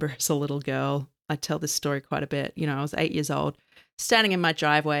remember as a little girl, I tell this story quite a bit. You know, I was 8 years old, standing in my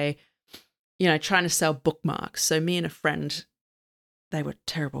driveway, you know, trying to sell bookmarks. So me and a friend, they were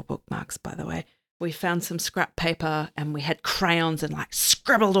terrible bookmarks, by the way. We found some scrap paper and we had crayons and like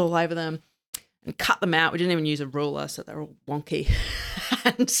scribbled all over them and cut them out. We didn't even use a ruler, so they're all wonky.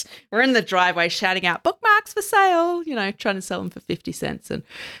 And we're in the driveway shouting out, bookmarks for sale, you know, trying to sell them for 50 cents. And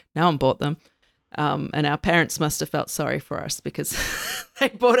no one bought them. And our parents must have felt sorry for us because they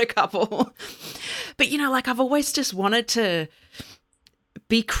bought a couple. But, you know, like, I've always just wanted to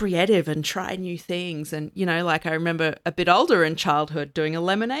be creative and try new things. And, you know, like, I remember a bit older in childhood doing a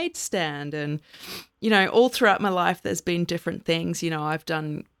lemonade stand. And, you know, all throughout my life, there's been different things. You know, I've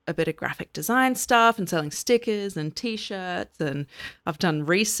done a bit of graphic design stuff and selling stickers and T-shirts, and I've done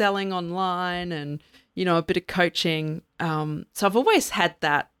reselling online and, you know, a bit of coaching. So I've always had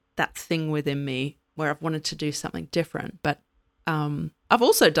that thing within me where I've wanted to do something different. But I've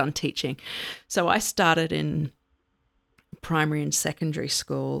also done teaching. So I started in primary and secondary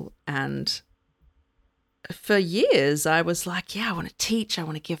school, and for years I was like, yeah, I want to teach, I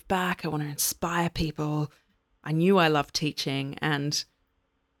want to give back, I want to inspire people. I knew I loved teaching, and,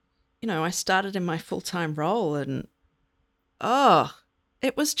 you know, I started in my full-time role, and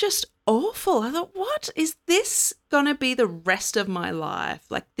it was just awful. I thought, what is this going to be the rest of my life?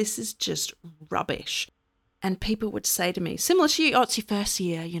 Like, this is just rubbish. And people would say to me, similar to you, oh, it's your first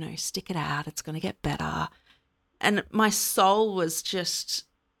year, you know, stick it out, it's going to get better. And my soul was just,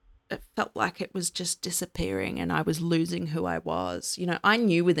 it felt like it was just disappearing, and I was losing who I was. You know, I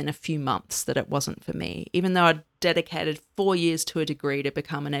knew within a few months that it wasn't for me, even though I'd dedicated 4 years to a degree to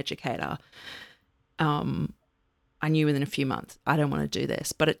become an educator. I knew within a few months, I don't want to do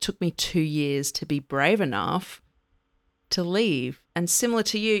this. But it took me 2 years to be brave enough to leave. And similar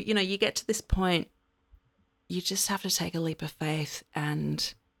to you, you know, you get to this point, you just have to take a leap of faith.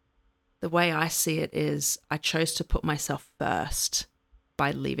 And the way I see it is, I chose to put myself first by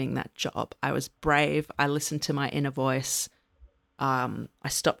leaving that job. I was brave. I listened to my inner voice. I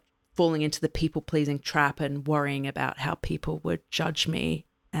stopped falling into the people-pleasing trap and worrying about how people would judge me.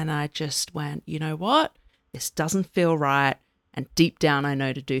 And I just went, you know what? This doesn't feel right. And deep down, I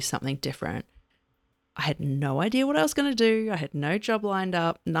know to do something different. I had no idea what I was going to do. I had no job lined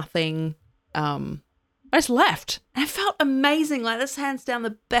up, nothing. I just left. And it felt amazing. Like, this hands down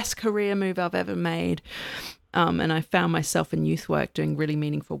the best career move I've ever made. And I found myself in youth work doing really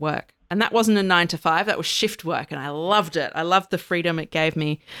meaningful work. And that wasn't a 9 to 5. That was shift work. And I loved it. I loved the freedom it gave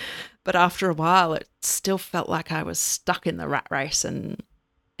me. But after a while, it still felt like I was stuck in the rat race and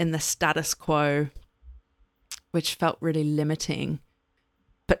in the status quo, which felt really limiting.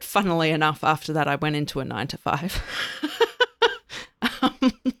 But funnily enough, after that, I went into a 9 to 5.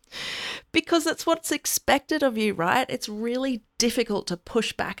 because that's what's expected of you, right? It's really difficult to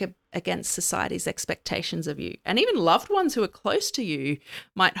push back against society's expectations of you. And even loved ones who are close to you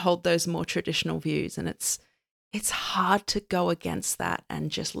might hold those more traditional views. And it's hard to go against that and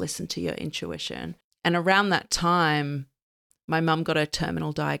just listen to your intuition. And around that time, my mum got a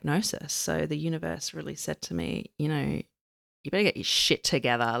terminal diagnosis. So the universe really said to me, you know, you better get your shit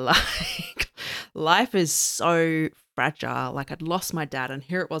together. Like, life is so fragile. Like, I'd lost my dad and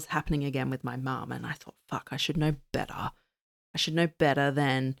here it was happening again with my mum. And I thought, fuck, I should know better. I should know better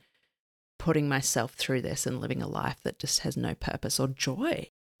than putting myself through this and living a life that just has no purpose or joy.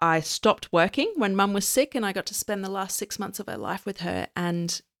 I stopped working when mum was sick and I got to spend the last 6 months of her life with her.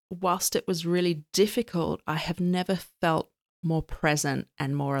 And whilst it was really difficult, I have never felt more present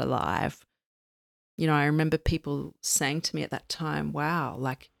and more alive. You know, I remember people saying to me at that time, wow,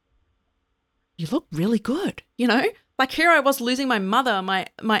 like, you look really good, you know? Like, here I was losing my mother, my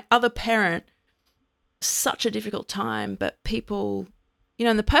other parent, such a difficult time, but people, you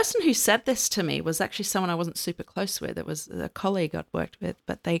know, and the person who said this to me was actually someone I wasn't super close with. It was a colleague I'd worked with,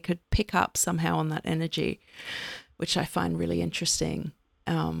 but they could pick up somehow on that energy, which I find really interesting.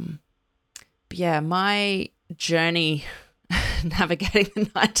 But yeah, my journey navigating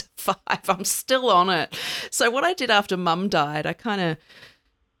the 9 to 5, I'm still on it. So what I did after mum died, I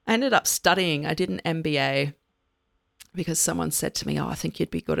ended up studying. I did an MBA because someone said to me, oh, I think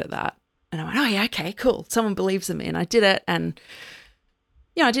you'd be good at that. And I went, oh yeah, okay, cool. Someone believes in me. And I did it. And,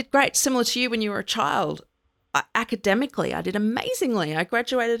 you know, I did great, similar to you when you were a child. Academically, I did amazingly. I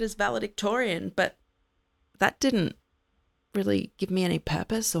graduated as valedictorian, but that didn't really give me any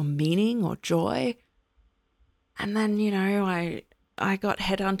purpose or meaning or joy. And then, you know, I got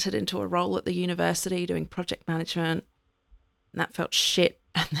headhunted into a role at the university doing project management, and that felt shit.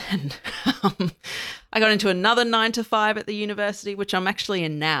 And then I got into another 9 to 5 at the university, which I'm actually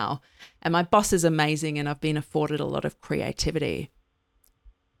in now. And my boss is amazing and I've been afforded a lot of creativity.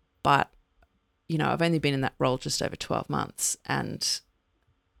 But, you know, I've only been in that role just over 12 months. And,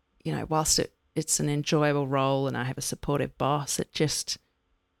 you know, whilst it's an enjoyable role and I have a supportive boss,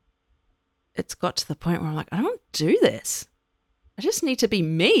 it's got to the point where I'm like, I don't want to do this. I just need to be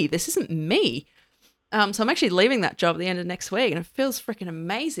me. This isn't me. So I'm actually leaving that job at the end of next week and it feels freaking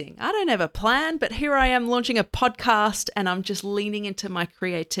amazing. I don't have a plan, but here I am launching a podcast and I'm just leaning into my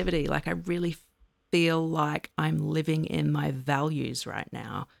creativity. Like, I really feel like I'm living in my values right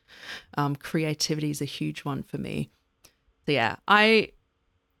now. Creativity is a huge one for me. So yeah, I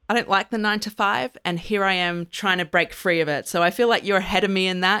don't like the 9 to 5 and here I am trying to break free of it. So I feel like you're ahead of me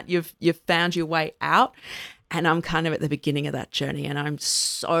in that. You've found your way out. And I'm kind of at the beginning of that journey and I'm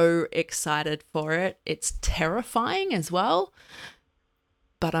so excited for it. It's terrifying as well,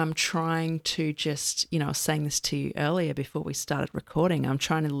 but I'm trying to just, you know, I was saying this to you earlier before we started recording, I'm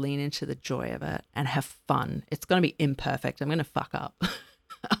trying to lean into the joy of it and have fun. It's going to be imperfect. I'm going to fuck up.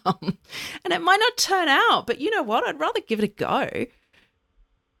 And it might not turn out, but you know what? I'd rather give it a go.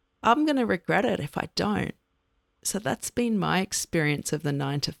 I'm going to regret it if I don't. So that's been my experience of the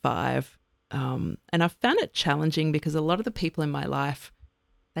 9 to 5. And I've found it challenging because a lot of the people in my life,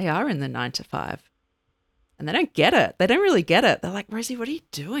 they are in the 9 to 5 and they don't get it. They don't really get it. They're like, Rosie, what are you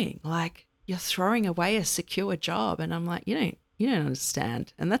doing? Like, you're throwing away a secure job. And I'm like, you don't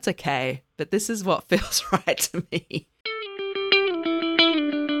understand. And that's okay. But this is what feels right to me.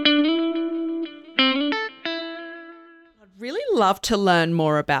 Really love to learn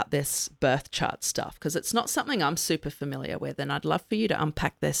more about this birth chart stuff because it's not something I'm super familiar with, and I'd love for you to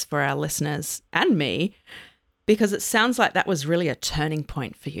unpack this for our listeners and me because it sounds like that was really a turning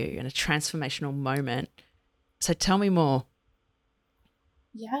point for you and a transformational moment. So tell me more.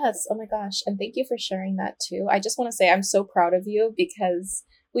 Yes. Oh my gosh. And thank you for sharing that too. I just want to say I'm so proud of you because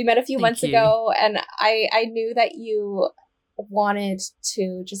we met a few months ago and I knew that you wanted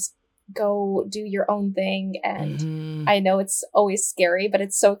to just go do your own thing. And I know it's always scary, but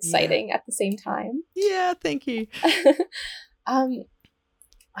it's so exciting at the same time. Yeah, thank you. All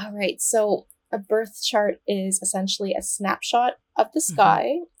right. So a birth chart is essentially a snapshot of the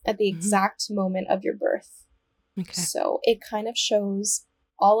sky at the exact moment of your birth. Okay. So it kind of shows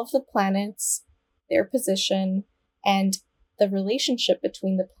all of the planets, their position, and the relationship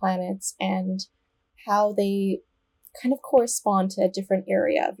between the planets and how they kind of correspond to a different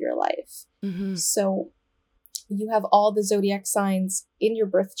area of your life. So you have all the zodiac signs in your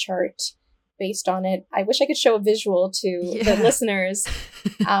birth chart based on it. I wish I could show a visual to the listeners,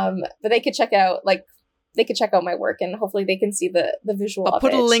 but they could check out my work and hopefully they can see the visual of it. I'll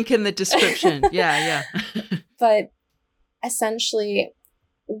put a link in the description. Yeah. But essentially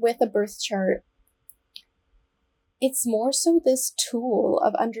with a birth chart, it's more so this tool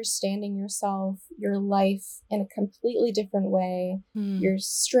of understanding yourself, your life in a completely different way, your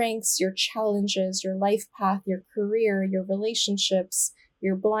strengths, your challenges, your life path, your career, your relationships,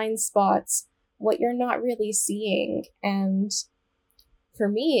 your blind spots, what you're not really seeing. And for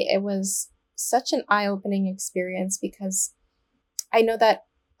me, it was such an eye-opening experience because I know that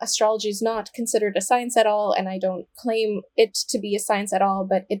astrology is not considered a science at all, and I don't claim it to be a science at all,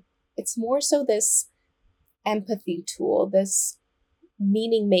 but it's more so this empathy tool, this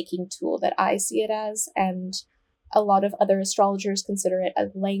meaning-making tool that I see it as, and a lot of other astrologers consider it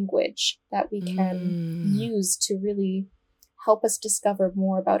a language that we can use to really help us discover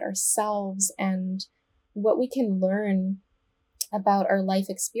more about ourselves and what we can learn about our life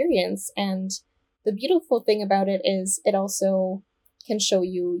experience. And the beautiful thing about it is it also can show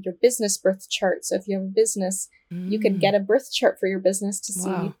you your business birth chart. So if you have a business, you can get a birth chart for your business to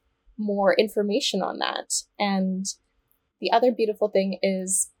see more information on that. And the other beautiful thing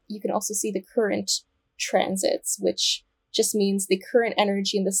is you can also see the current transits, which just means the current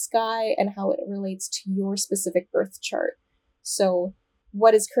energy in the sky and how it relates to your specific birth chart. So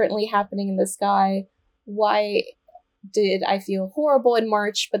what is currently happening in the sky? Why did I feel horrible in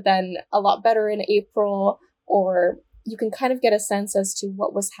March, but then a lot better in April? Or you can kind of get a sense as to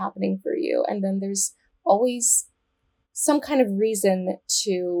what was happening for you. And then there's always some kind of reason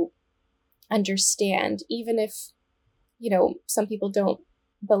to understand, even if, some people don't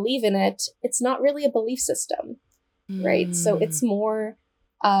believe in it, it's not really a belief system, right? So it's more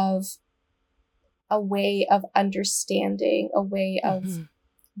of a way of understanding, a way of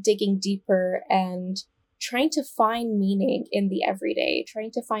digging deeper and trying to find meaning in the everyday,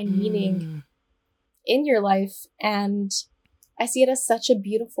 trying to find meaning in your life. And I see it as such a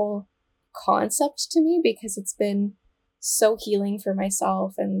beautiful concept to me because it's been so healing for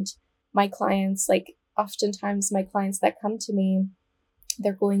myself and my clients. Like oftentimes my clients that come to me,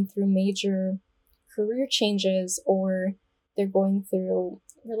 they're going through major career changes, or they're going through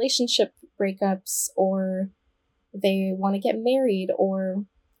relationship breakups, or they want to get married, or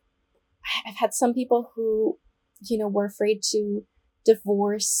I've had some people who, were afraid to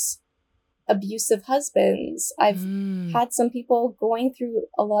divorce abusive husbands. I've had some people going through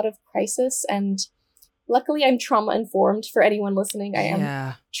a lot of crisis, and luckily I'm trauma informed. For anyone listening, I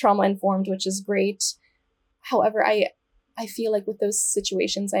am trauma informed, which is great. However, I feel like with those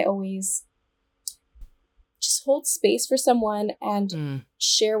situations, I always just hold space for someone and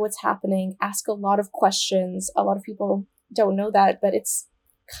share what's happening, ask a lot of questions. A lot of people don't know that, but it's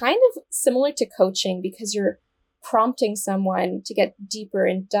kind of similar to coaching because you're prompting someone to get deeper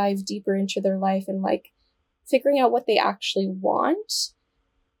and dive deeper into their life and like figuring out what they actually want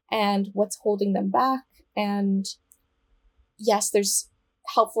and what's holding them back. And yes, there's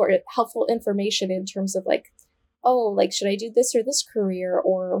helpful information in terms of like, oh, like, should I do this or this career?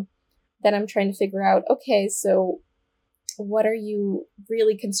 Or then I'm trying to figure out, okay, so what are you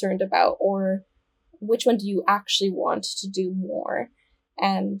really concerned about? Or which one do you actually want to do more?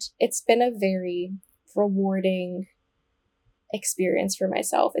 And it's been a very rewarding experience for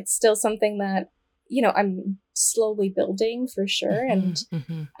myself. It's still something that, I'm slowly building for sure. And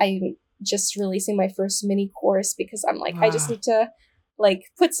I'm just releasing my first mini course because I'm like, I just need to like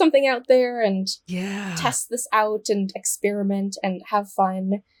put something out there and test this out and experiment and have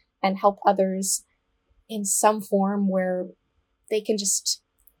fun and help others in some form where they can just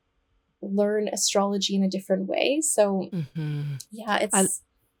learn astrology in a different way. So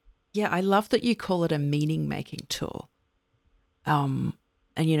I love that you call it a meaning-making tool. And,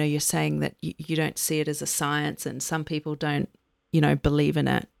 you're saying that you don't see it as a science and some people don't, believe in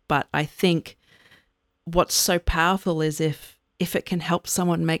it. But I think what's so powerful is if it can help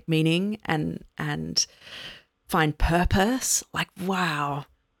someone make meaning and find purpose, like, wow,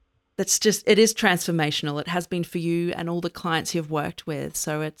 it is transformational. It has been for you and all the clients you've worked with.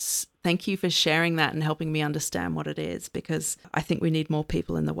 So thank you for sharing that and helping me understand what it is, because I think we need more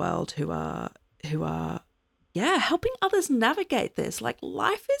people in the world who are helping others navigate this. Like,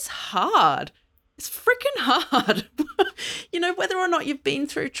 life is hard. It's freaking hard. Whether or not you've been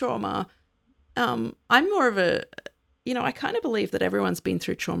through trauma. I'm more of I kind of believe that everyone's been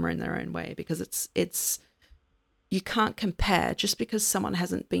through trauma in their own way, because it's you can't compare. Just because someone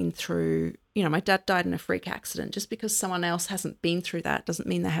hasn't been through, my dad died in a freak accident. Just because someone else hasn't been through that doesn't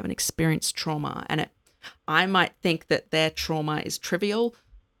mean they haven't experienced trauma. And I might think that their trauma is trivial,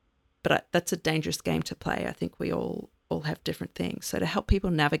 but that's a dangerous game to play. I think we all have different things. So to help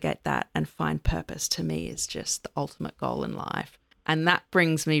people navigate that and find purpose, to me, is just the ultimate goal in life. And that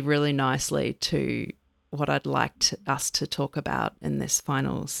brings me really nicely to what I'd like us to talk about in this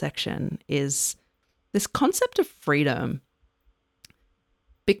final section is this concept of freedom,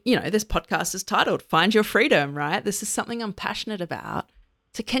 this podcast is titled Find Your Freedom, right? This is something I'm passionate about.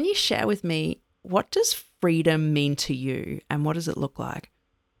 So can you share with me, what does freedom mean to you and what does it look like?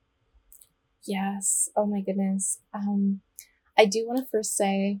 Yes. Oh my goodness. I do want to first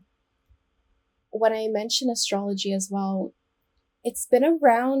say, when I mention astrology as well, it's been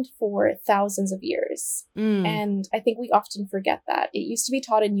around for thousands of years. And I think we often forget that. It used to be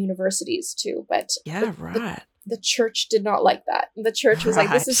taught in universities too, but the church did not like that. The church was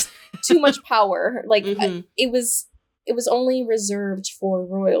like, this is too much power. Like it was only reserved for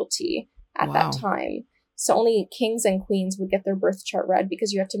royalty at that time. So only kings and queens would get their birth chart read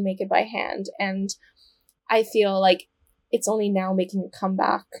because you have to make it by hand. And I feel like it's only now making a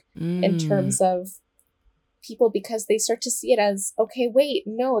comeback in terms of people, because they start to see it as, okay, wait,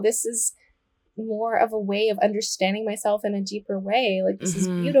 no, this is more of a way of understanding myself in a deeper way. Like, this is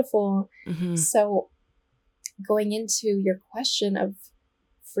beautiful. So going into your question of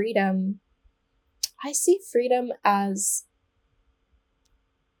freedom, I see freedom as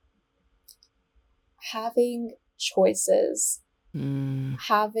having choices,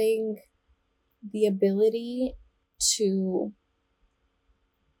 having the ability to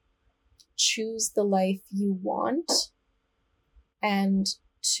choose the life you want and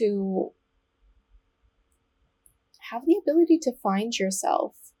to have the ability to find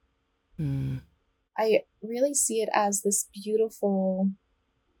yourself. I really see it as this beautiful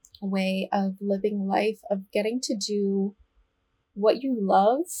way of living life, of getting to do what you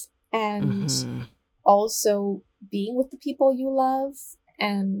love and also being with the people you love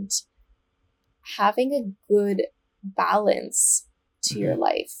and having a good balance to your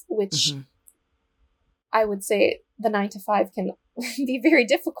life, which I would say the 9 to 5 can be very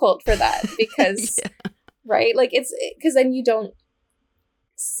difficult for that because, right? Like, it's because then you don't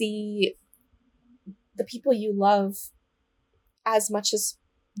see the people you love as much as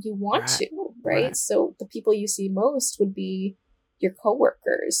you want to, right? So the people you see most would be your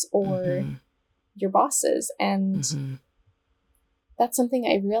coworkers or your bosses. And that's something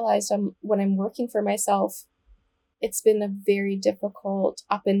I realized when I'm working for myself. It's been a very difficult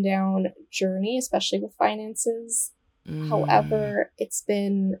up and down journey, especially with finances. However, it's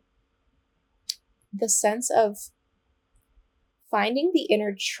been the sense of finding the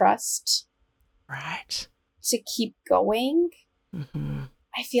inner trust to keep going.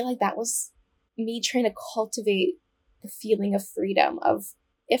 I feel like that was me trying to cultivate the feeling of freedom of,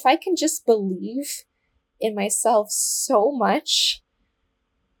 if I can just believe in myself so much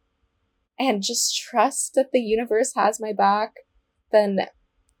and just trust that the universe has my back, then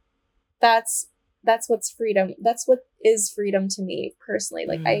that's what's freedom. That's what is freedom to me personally.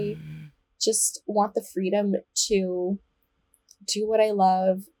 Like, I just want the freedom to do what I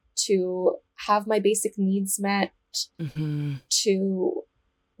love, to have my basic needs met, to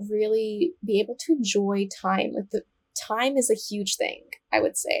really be able to enjoy time. Like, the time is a huge thing, I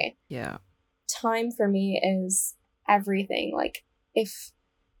would say. Time for me is everything. Like, if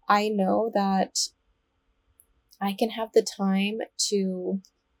I know that I can have the time to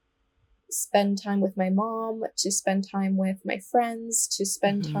spend time with my mom, to spend time with my friends, to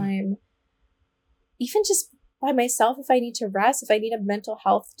spend time even just by myself if I need to rest, if I need a mental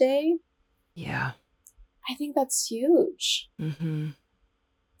health day. I think that's huge. But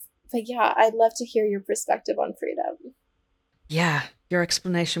yeah, I'd love to hear your perspective on freedom. Yeah, your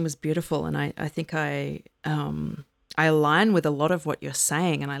explanation was beautiful. And I think I align with a lot of what you're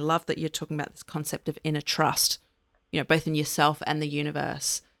saying. And I love that you're talking about this concept of inner trust, both in yourself and the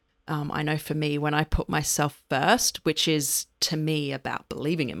universe. I know for me, when I put myself first, which is to me about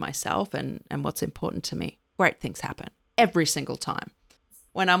believing in myself and what's important to me, great things happen every single time.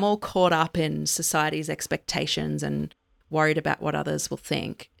 When I'm all caught up in society's expectations and worried about what others will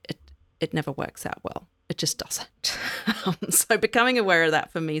think, it never works out well. It just doesn't. So becoming aware of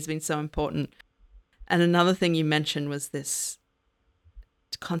that for me has been so important. And another thing you mentioned was this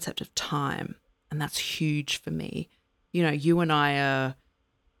concept of time, and that's huge for me. You and I are,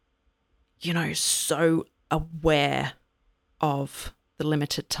 so aware of the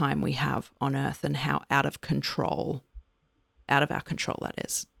limited time we have on Earth and how out of our control that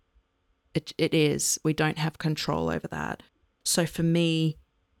is. It is. We don't have control over that. So for me,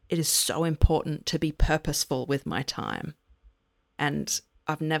 it is so important to be purposeful with my time. And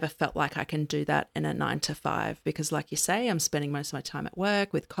I've never felt like I can do that in a 9 to 5 because, like you say, I'm spending most of my time at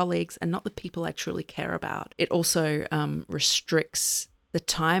work with colleagues and not the people I truly care about. It also restricts the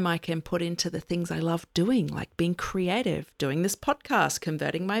time I can put into the things I love doing, like being creative, doing this podcast,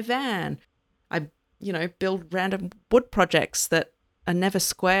 converting my van. I, build random wood projects that are never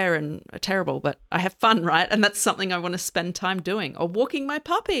square and are terrible, but I have fun, right? And that's something I want to spend time doing. Or walking my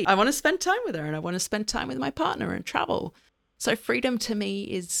puppy. I want to spend time with her, and I want to spend time with my partner and travel. So freedom to me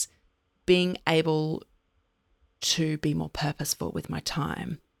is being able to be more purposeful with my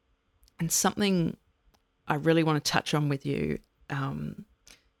time. And something I really want to touch on with you,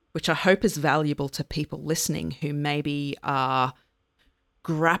 which I hope is valuable to people listening who maybe are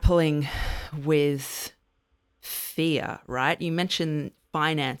grappling with fear, right? You mentioned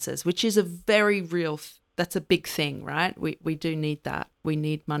finances, which is a very real, that's a big thing, right? We do need that. We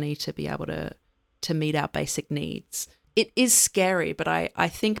need money to be able to meet our basic needs. It is scary, but I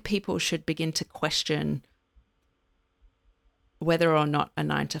think people should begin to question whether or not a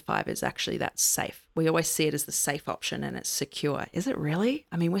 9-to-5 is actually that safe. We always see it as the safe option and it's secure. Is it really?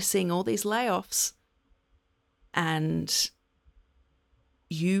 I mean, we're seeing all these layoffs and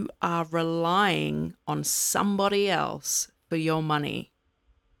you are relying on somebody else for your money.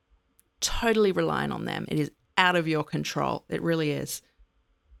 Totally relying on them. It is out of your control. It really is.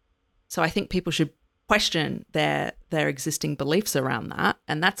 So I think people should question their existing beliefs around that.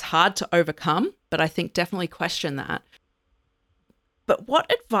 And that's hard to overcome, but I think definitely question that. But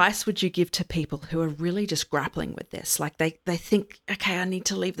what advice would you give to people who are really just grappling with this? Like they think, okay, I need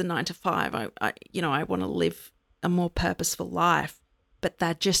to leave the 9-to-5. I want to live a more purposeful life, but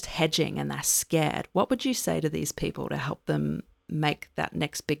they're just hedging and they're scared. What would you say to these people to help them make that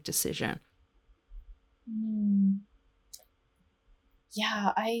next big decision?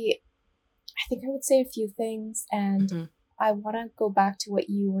 Yeah, I think I would say a few things, and I want to go back to what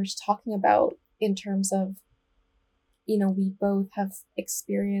you were talking about in terms of, we both have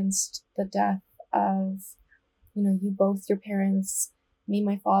experienced the death of, you both, your parents, me,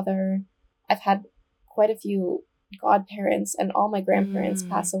 my father. I've had quite a few godparents, and all my grandparents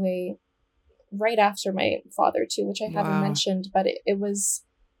pass away right after my father too, which I haven't mentioned, but it was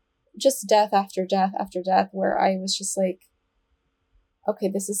just death after death after death, where I was just like, okay,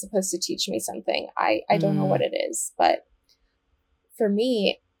 this is supposed to teach me something. I don't know what it is, but for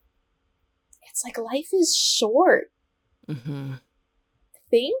me, it's like life is short.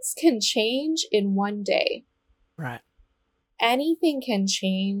 Things can change in one day. Right. Anything can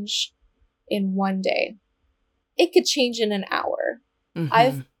change in one day. It could change in an hour. And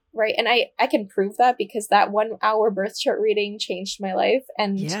I can prove that because that 1 hour birth chart reading changed my life.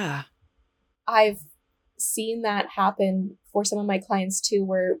 And yeah, I've seen that happen for some of my clients too,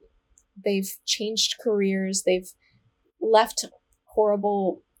 where they've changed careers, they've left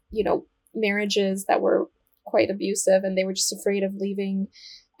horrible, marriages that were quite abusive, and they were just afraid of leaving.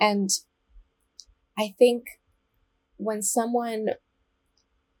 And I think when someone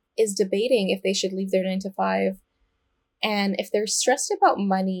is debating if they should leave their 9-to-5, and if they're stressed about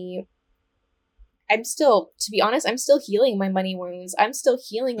money, to be honest, I'm still healing my money wounds. I'm still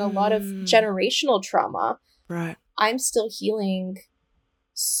healing a lot of generational trauma. Right. I'm still healing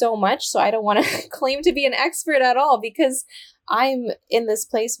so much. So I don't want to claim to be an expert at all, because I'm in this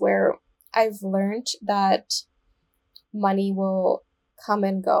place where I've learned that money will come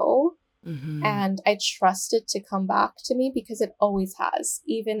and go. And I trust it to come back to me, because it always has.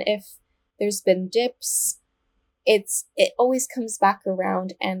 Even if there's been dips, it always comes back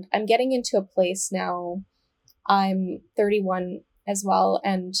around. And I'm getting into a place now. I'm 31 as well,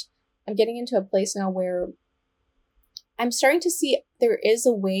 and I'm getting into a place now where I'm starting to see there is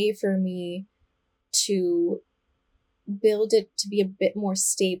a way for me to build it to be a bit more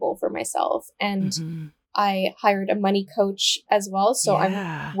stable for myself. And I hired a money coach as well. So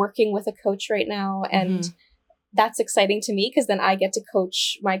I'm working with a coach right now, and that's exciting to me, because then I get to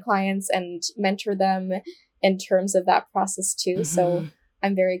coach my clients and mentor them in terms of that process too. So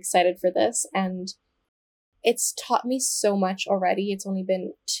I'm very excited for this, and it's taught me so much already. It's only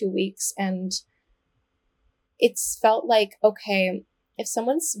been 2 weeks, and it's felt like, okay, if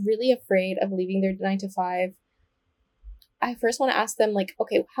someone's really afraid of leaving their 9-to-5, I first want to ask them, like,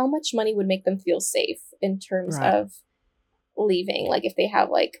 okay, how much money would make them feel safe in terms of leaving? Like, if they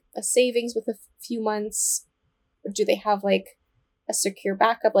have like a savings with a few months, or do they have like a secure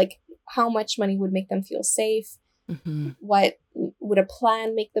backup? Like, how much money would make them feel safe? What would a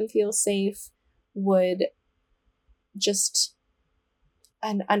plan make them feel safe? Would just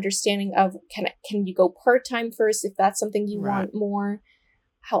an understanding of, can you go part-time first if that's something you want more?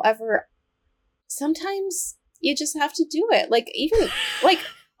 However, sometimes you just have to do it. Like, even like,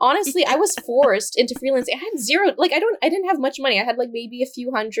 honestly, I was forced into freelancing. I had zero, like, I didn't have much money. I had like maybe a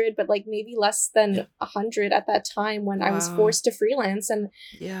few hundred, but like maybe less than 100 at that time when I was forced to freelance. And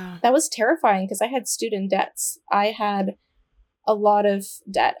that was terrifying, because I had student debts. I had a lot of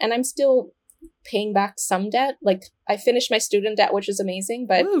debt, and I'm still paying back some debt. Like I finished my student debt, which is amazing,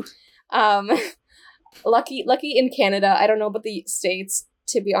 but Woo. lucky in Canada. I don't know about the States,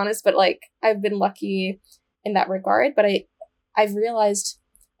 to be honest, but like I've been lucky in that regard. But I've realized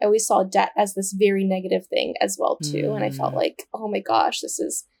I always saw debt as this very negative thing as well too. And I felt like, oh my gosh, this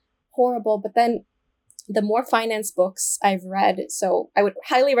is horrible. But then the more finance books I've read, so I would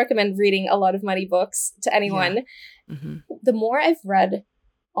highly recommend reading a lot of money books to anyone. Yeah. Mm-hmm. The more I've read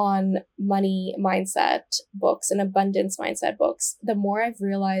on money mindset books and abundance mindset books, the more I've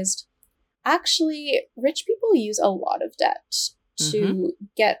realized actually rich people use a lot of debt to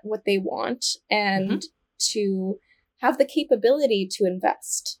get what they want and to have the capability to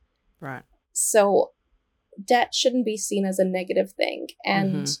invest. Right. So debt shouldn't be seen as a negative thing.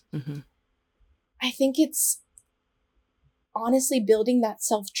 And I think it's honestly building that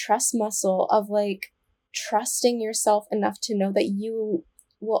self-trust muscle of like trusting yourself enough to know that you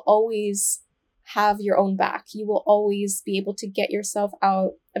will always have your own back. You will always be able to get yourself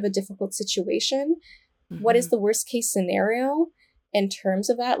out of a difficult situation. What is the worst case scenario in terms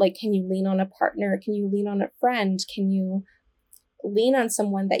of that? Like, can you lean on a partner? Can you lean on a friend? Can you lean on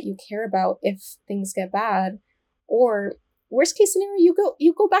someone that you care about if things get bad? Or worst case scenario,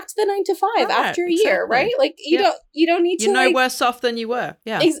 you go back to the 9 to 5 after a year, right? Like you don't need to. You're no worse off than you were.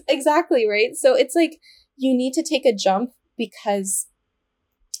 Yeah, exactly, right. So it's like you need to take a jump, because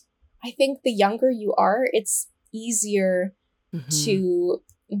I think the younger you are, it's easier to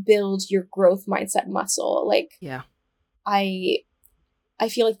build your growth mindset muscle. Like, yeah, I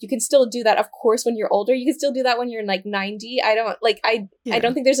feel like you can still do that. Of course, when you're older, you can still do that when you're like 90. I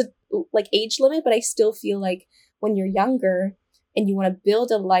don't think there's a like age limit, but I still feel like when you're younger and you want to build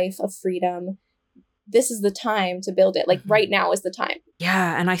a life of freedom, this is the time to build it. Like right now is the time.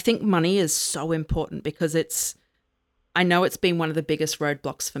 Yeah. And I think money is so important because I know it's been one of the biggest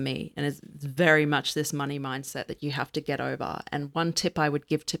roadblocks for me, and it's very much this money mindset that you have to get over. And one tip I would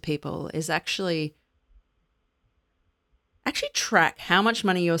give to people is actually track how much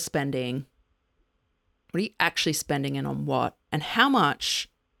money you're spending. What are you actually spending and on what? And how much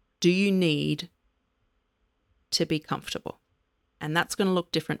do you need to be comfortable? And that's going to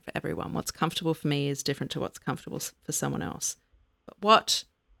look different for everyone. What's comfortable for me is different to what's comfortable for someone else. But what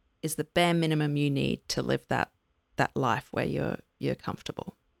is the bare minimum you need to live that life where you're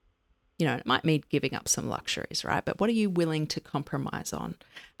comfortable? You know, it might mean giving up some luxuries, right? But what are you willing to compromise on?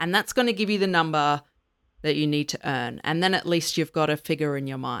 And that's going to give you the number that you need to earn. And then at least you've got a figure in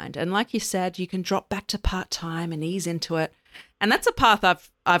your mind. And like you said, you can drop back to part-time and ease into it. And that's a path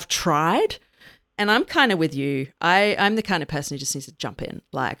I've tried. And I'm kind of with you. I'm the kind of person who just needs to jump in,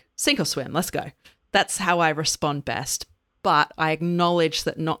 like sink or swim, let's go. That's how I respond best. But I acknowledge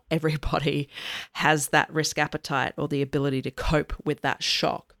that not everybody has that risk appetite or the ability to cope with that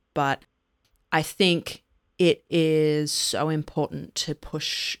shock. But I think it is so important to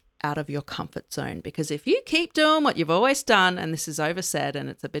push out of your comfort zone, because if you keep doing what you've always done, and this is oversaid and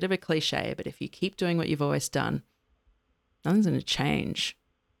it's a bit of a cliche, but if you keep doing what you've always done, nothing's going to change.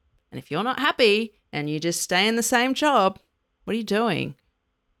 And if you're not happy and you just stay in the same job, what are you doing?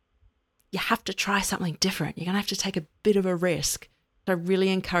 You have to try something different. You're going to have to take a bit of a risk. So I really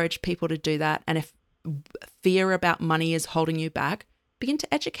encourage people to do that. And if fear about money is holding you back, begin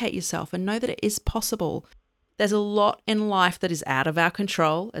to educate yourself and know that it is possible. There's a lot in life that is out of our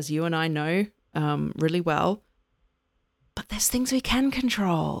control, as you and I know really well. But there's things we can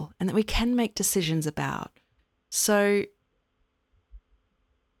control and that we can make decisions about. So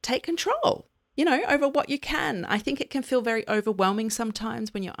take control, over what you can. I think it can feel very overwhelming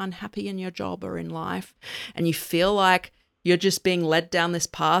sometimes when you're unhappy in your job or in life and you feel like you're just being led down this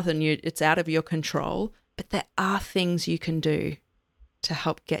path and it's out of your control. But there are things you can do to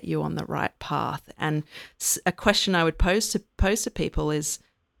help get you on the right path. And a question I would pose to people is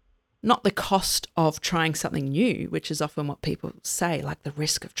not the cost of trying something new, which is often what people say, like the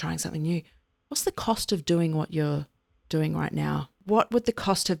risk of trying something new. What's the cost of doing what you're doing right now? What would the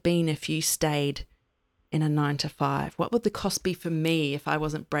cost have been if you stayed in a 9 to 5? What would the cost be for me if I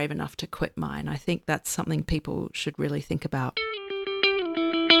wasn't brave enough to quit mine? I think that's something people should really think about.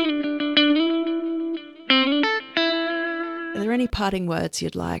 Are there any parting words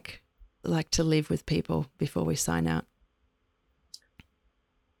you'd like to leave with people before we sign out?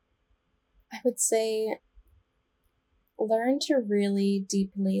 I would say learn to really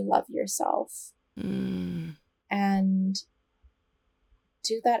deeply love yourself. And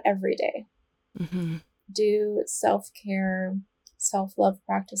do that every day. Do self-care, self-love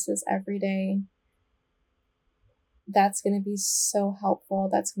practices every day. That's going to be so helpful.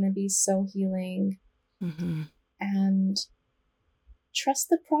 That's going to be so healing. And trust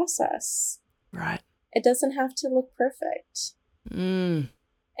the process. Right. It doesn't have to look perfect. Mm.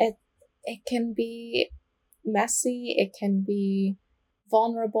 It can be messy, it can be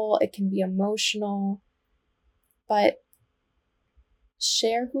vulnerable, it can be emotional, but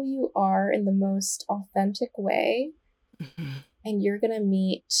share who you are in the most authentic way, Mm-hmm. and you're going to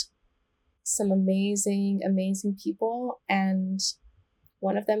meet some amazing, amazing people, and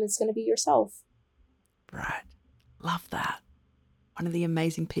one of them is going to be yourself. Right. Love that. One of the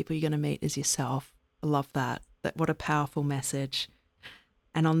amazing people you're going to meet is yourself. I love that. What a powerful message.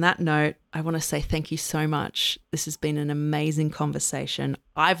 And on that note, I want to say thank you so much. This has been an amazing conversation.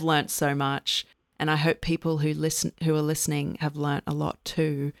 I've learnt so much, and I hope people who are listening have learnt a lot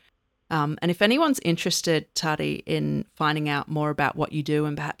too. And if anyone's interested, Tati, in finding out more about what you do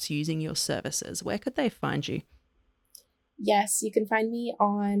and perhaps using your services, where could they find you? Yes, you can find me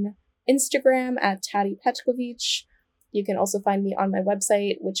on Instagram at Tati Petkovic. You can also find me on my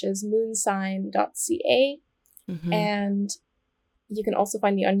website, which is moonsign.ca. Mm-hmm. And you can also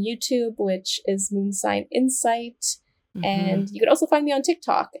find me on YouTube, which is Moonsign Insight. Mm-hmm. And you can also find me on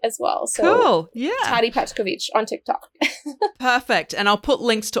TikTok as well. So cool. Yeah. Tati Petkovic on TikTok. Perfect. And I'll put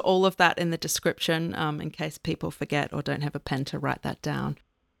links to all of that in the description in case people forget or don't have a pen to write that down.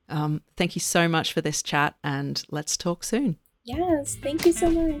 Thank you so much for this chat, and let's talk soon. Yes. Thank you so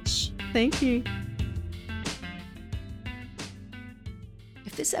much. Thank you.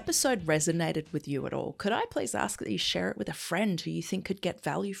 If this episode resonated with you at all, could I please ask that you share it with a friend who you think could get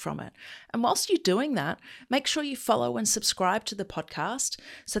value from it? And whilst you're doing that, make sure you follow and subscribe to the podcast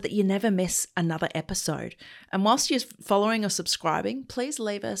so that you never miss another episode. And whilst you're following or subscribing, please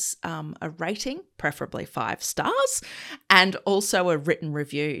leave us a rating, preferably 5 stars, and also a written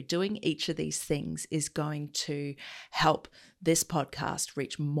review. Doing each of these things is going to help this podcast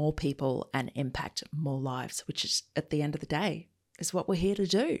reach more people and impact more lives, which is, at the end of the day, is what we're here to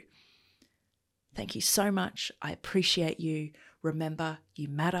do. Thank you so much. I appreciate you. Remember, you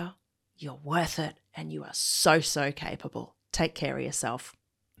matter, you're worth it, and you are so, so capable. Take care of yourself,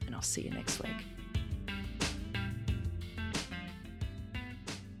 and I'll see you next week.